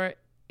 624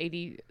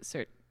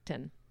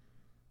 8010.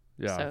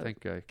 Yeah, So I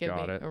think I give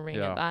got me it. a ring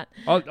yeah. at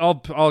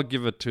that. I'll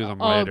give it to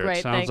them Oh, later. great,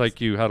 It sounds thanks. like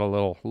you had a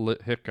little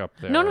hiccup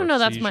there. No, or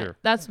that's seizure.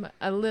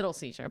 a little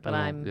seizure, but Oh,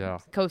 I'm yeah.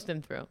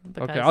 coasting through.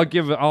 Okay,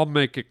 Because I'll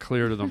make it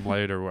clear to them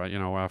later.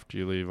 After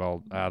you leave,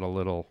 I'll add a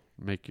little.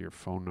 Make your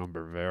phone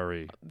number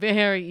very.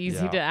 very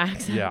easy Yeah. to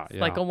access. Yeah,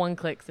 Like yeah. a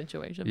one-click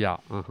situation. Yeah.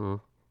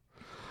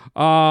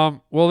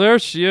 Well, there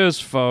she is,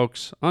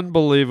 folks.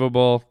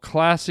 Unbelievable,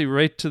 classy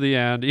right to the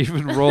end.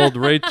 Even rolled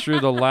right through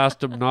the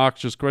last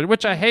obnoxious question,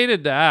 which I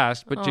hated to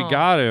ask, but you Oh.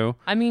 got to.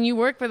 I mean, you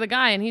work for the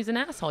guy, and he's an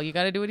asshole. You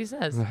got to do what he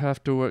says. I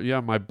have to.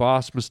 Yeah, my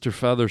boss, Mr.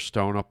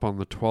 Featherstone, up on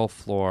the 12th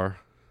floor,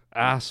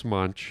 ass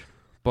munch.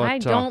 But I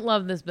don't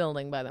love this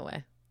building, by the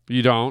way.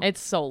 You don't.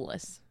 It's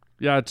soulless.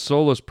 Yeah, it's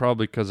soulless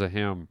probably because of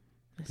him.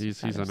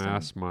 He's an Featherstone.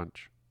 ass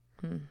munch.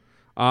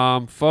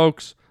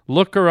 Folks,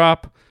 look her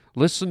up,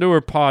 listen to her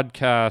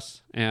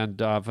podcast, and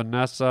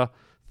Vanessa,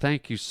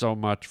 thank you so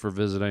much for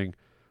visiting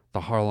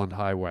the Harland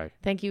Highway.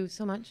 Thank you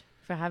so much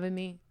for having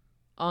me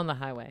on the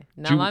highway.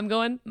 Now Do you- I'm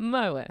going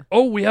my way.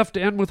 Oh, we have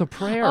to end with a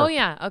prayer. Oh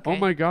yeah, okay. Oh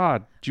my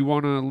God. Do you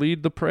want to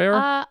lead the prayer?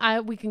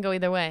 We can go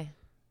either way.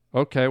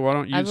 Okay, why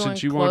don't you, Everyone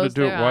since you wanted to close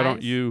do it, their why don't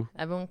eyes. you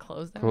Everyone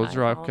close their close eyes.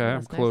 your eyes? all Okay, the I'm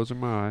listeners. closing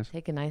my eyes.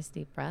 Take a nice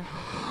deep breath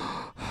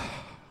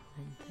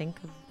and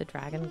think of the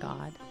dragon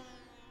god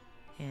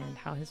and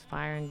how his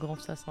fire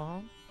engulfs us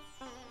all.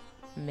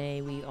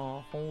 May we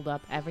all hold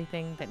up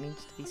everything that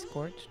needs to be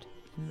scorched,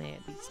 and may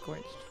it be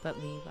scorched,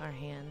 but leave our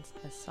hands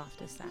as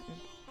soft as satin.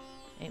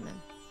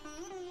 Amen.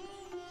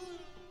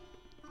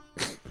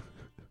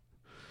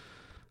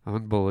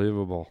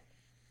 Unbelievable.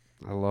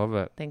 I love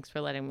it. Thanks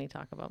for letting me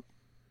talk about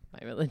my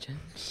religion.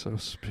 So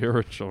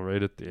spiritual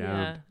right at the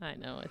Yeah, end. I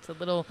know. It's a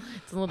little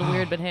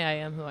weird, but hey, I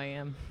am who I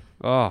am.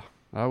 Oh,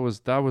 that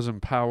was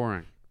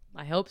empowering.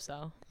 I hope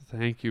so.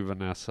 Thank you,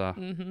 Vanessa.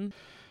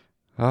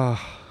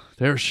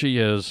 There she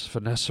is,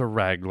 Vanessa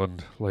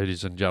Ragland,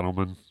 ladies and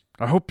gentlemen.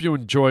 I hope you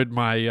enjoyed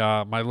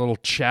my my little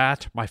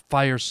chat, my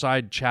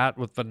fireside chat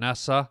with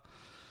Vanessa.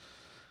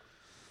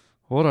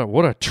 What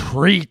a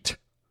treat!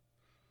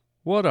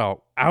 What a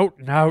out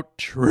and out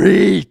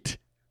treat!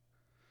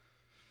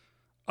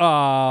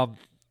 So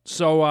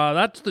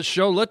that's the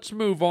show. Let's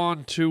move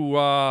on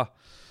to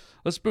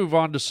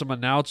some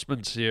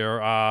announcements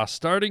here.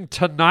 Starting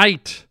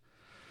tonight.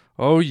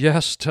 Oh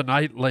yes,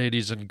 tonight,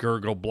 ladies and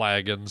gurgle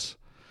blaggins.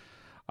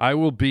 I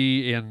will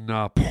be in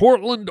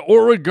Portland,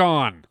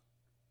 Oregon,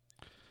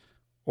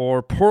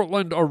 or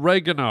Portland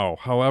Oregano,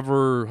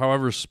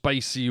 however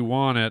spicy you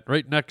want it.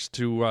 Right next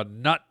to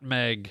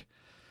Nutmeg,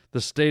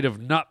 the state of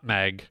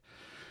Nutmeg.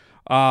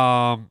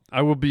 I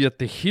will be at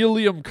the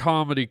Helium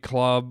Comedy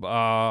Club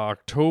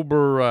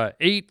October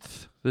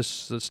 8th.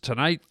 This is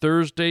tonight,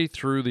 Thursday,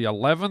 through the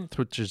 11th,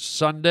 which is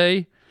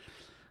Sunday.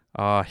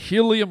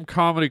 Helium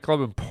Comedy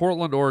Club in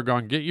Portland,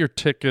 Oregon. Get your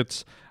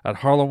tickets at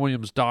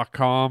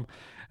harlandwilliams.com.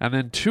 And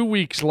then 2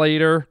 weeks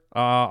later,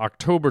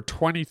 October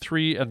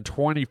 23 and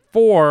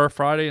 24,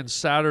 Friday and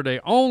Saturday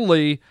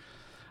only,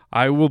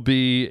 I will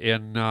be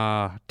in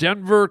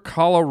Denver,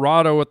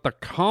 Colorado at the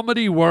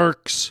Comedy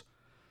Works.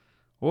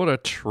 What a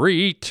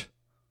treat.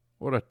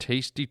 What a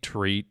tasty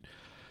treat.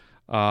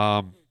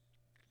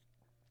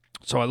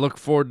 So I look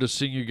forward to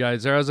seeing you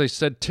guys there. As I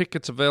said,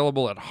 tickets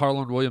available at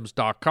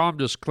harlandwilliams.com.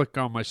 Just click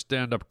on my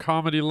stand-up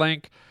comedy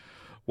link.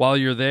 While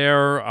you're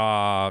there,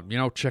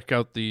 check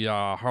out the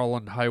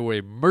Harland Highway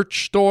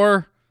merch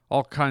store.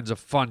 All kinds of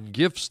fun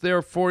gifts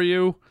there for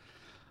you.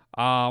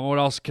 What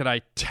else can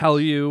I tell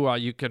you?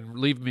 You can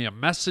leave me a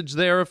message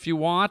there if you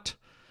want,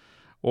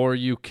 or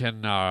you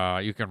can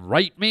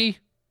write me.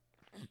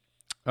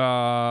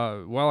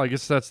 Well, I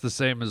guess that's the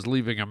same as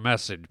leaving a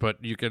message,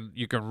 but you can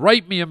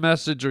write me a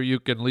message or you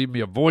can leave me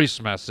a voice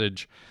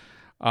message.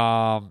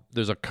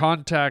 There's a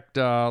contact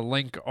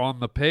link on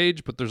the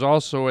page, but there's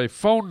also a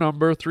phone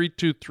number,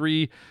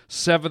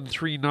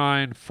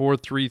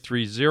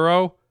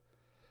 323-739-4330.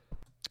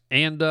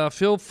 And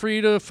feel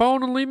free to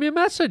phone and leave me a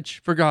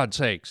message, for God's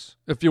sakes,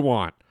 if you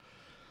want.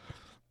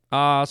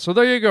 So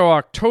there you go,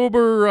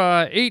 October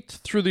 8th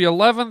through the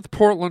 11th,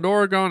 Portland,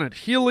 Oregon at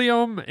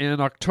Helium,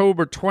 and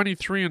October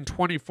 23 and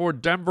 24,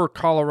 Denver,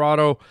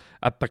 Colorado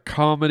at the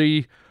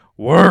Comedy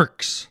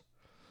Works.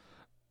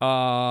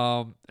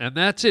 And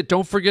that's it.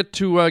 Don't forget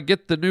to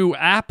get the new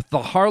app,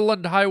 the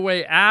Harland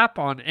Highway app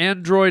on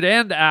Android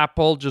and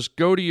Apple. Just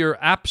go to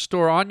your app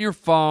store on your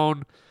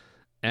phone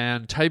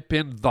and type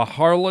in the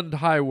Harland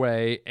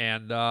Highway,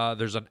 and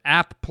there's an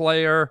app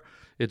player.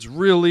 It's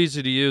real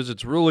easy to use.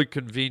 It's really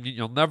convenient.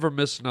 You'll never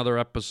miss another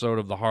episode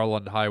of the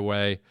Harland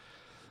Highway.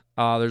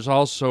 There's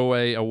also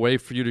a way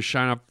for you to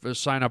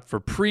sign up for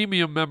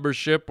premium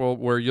membership,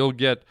 where you'll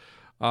get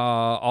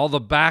all the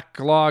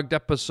backlogged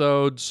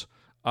episodes.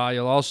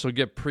 You'll also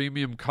get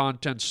premium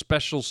content,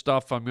 special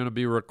stuff I'm going to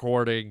be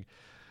recording,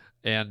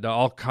 and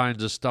all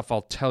kinds of stuff.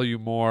 I'll tell you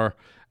more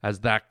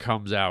as that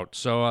comes out.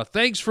 So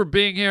thanks for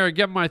being here.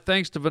 Again, my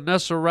thanks to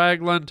Vanessa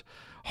Ragland.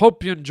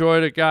 Hope you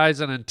enjoyed it, guys.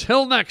 And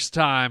until next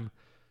time,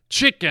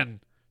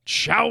 chicken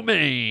chow mein,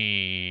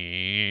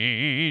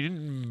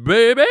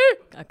 baby.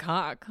 A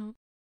cock.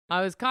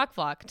 I was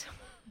cock-flocked.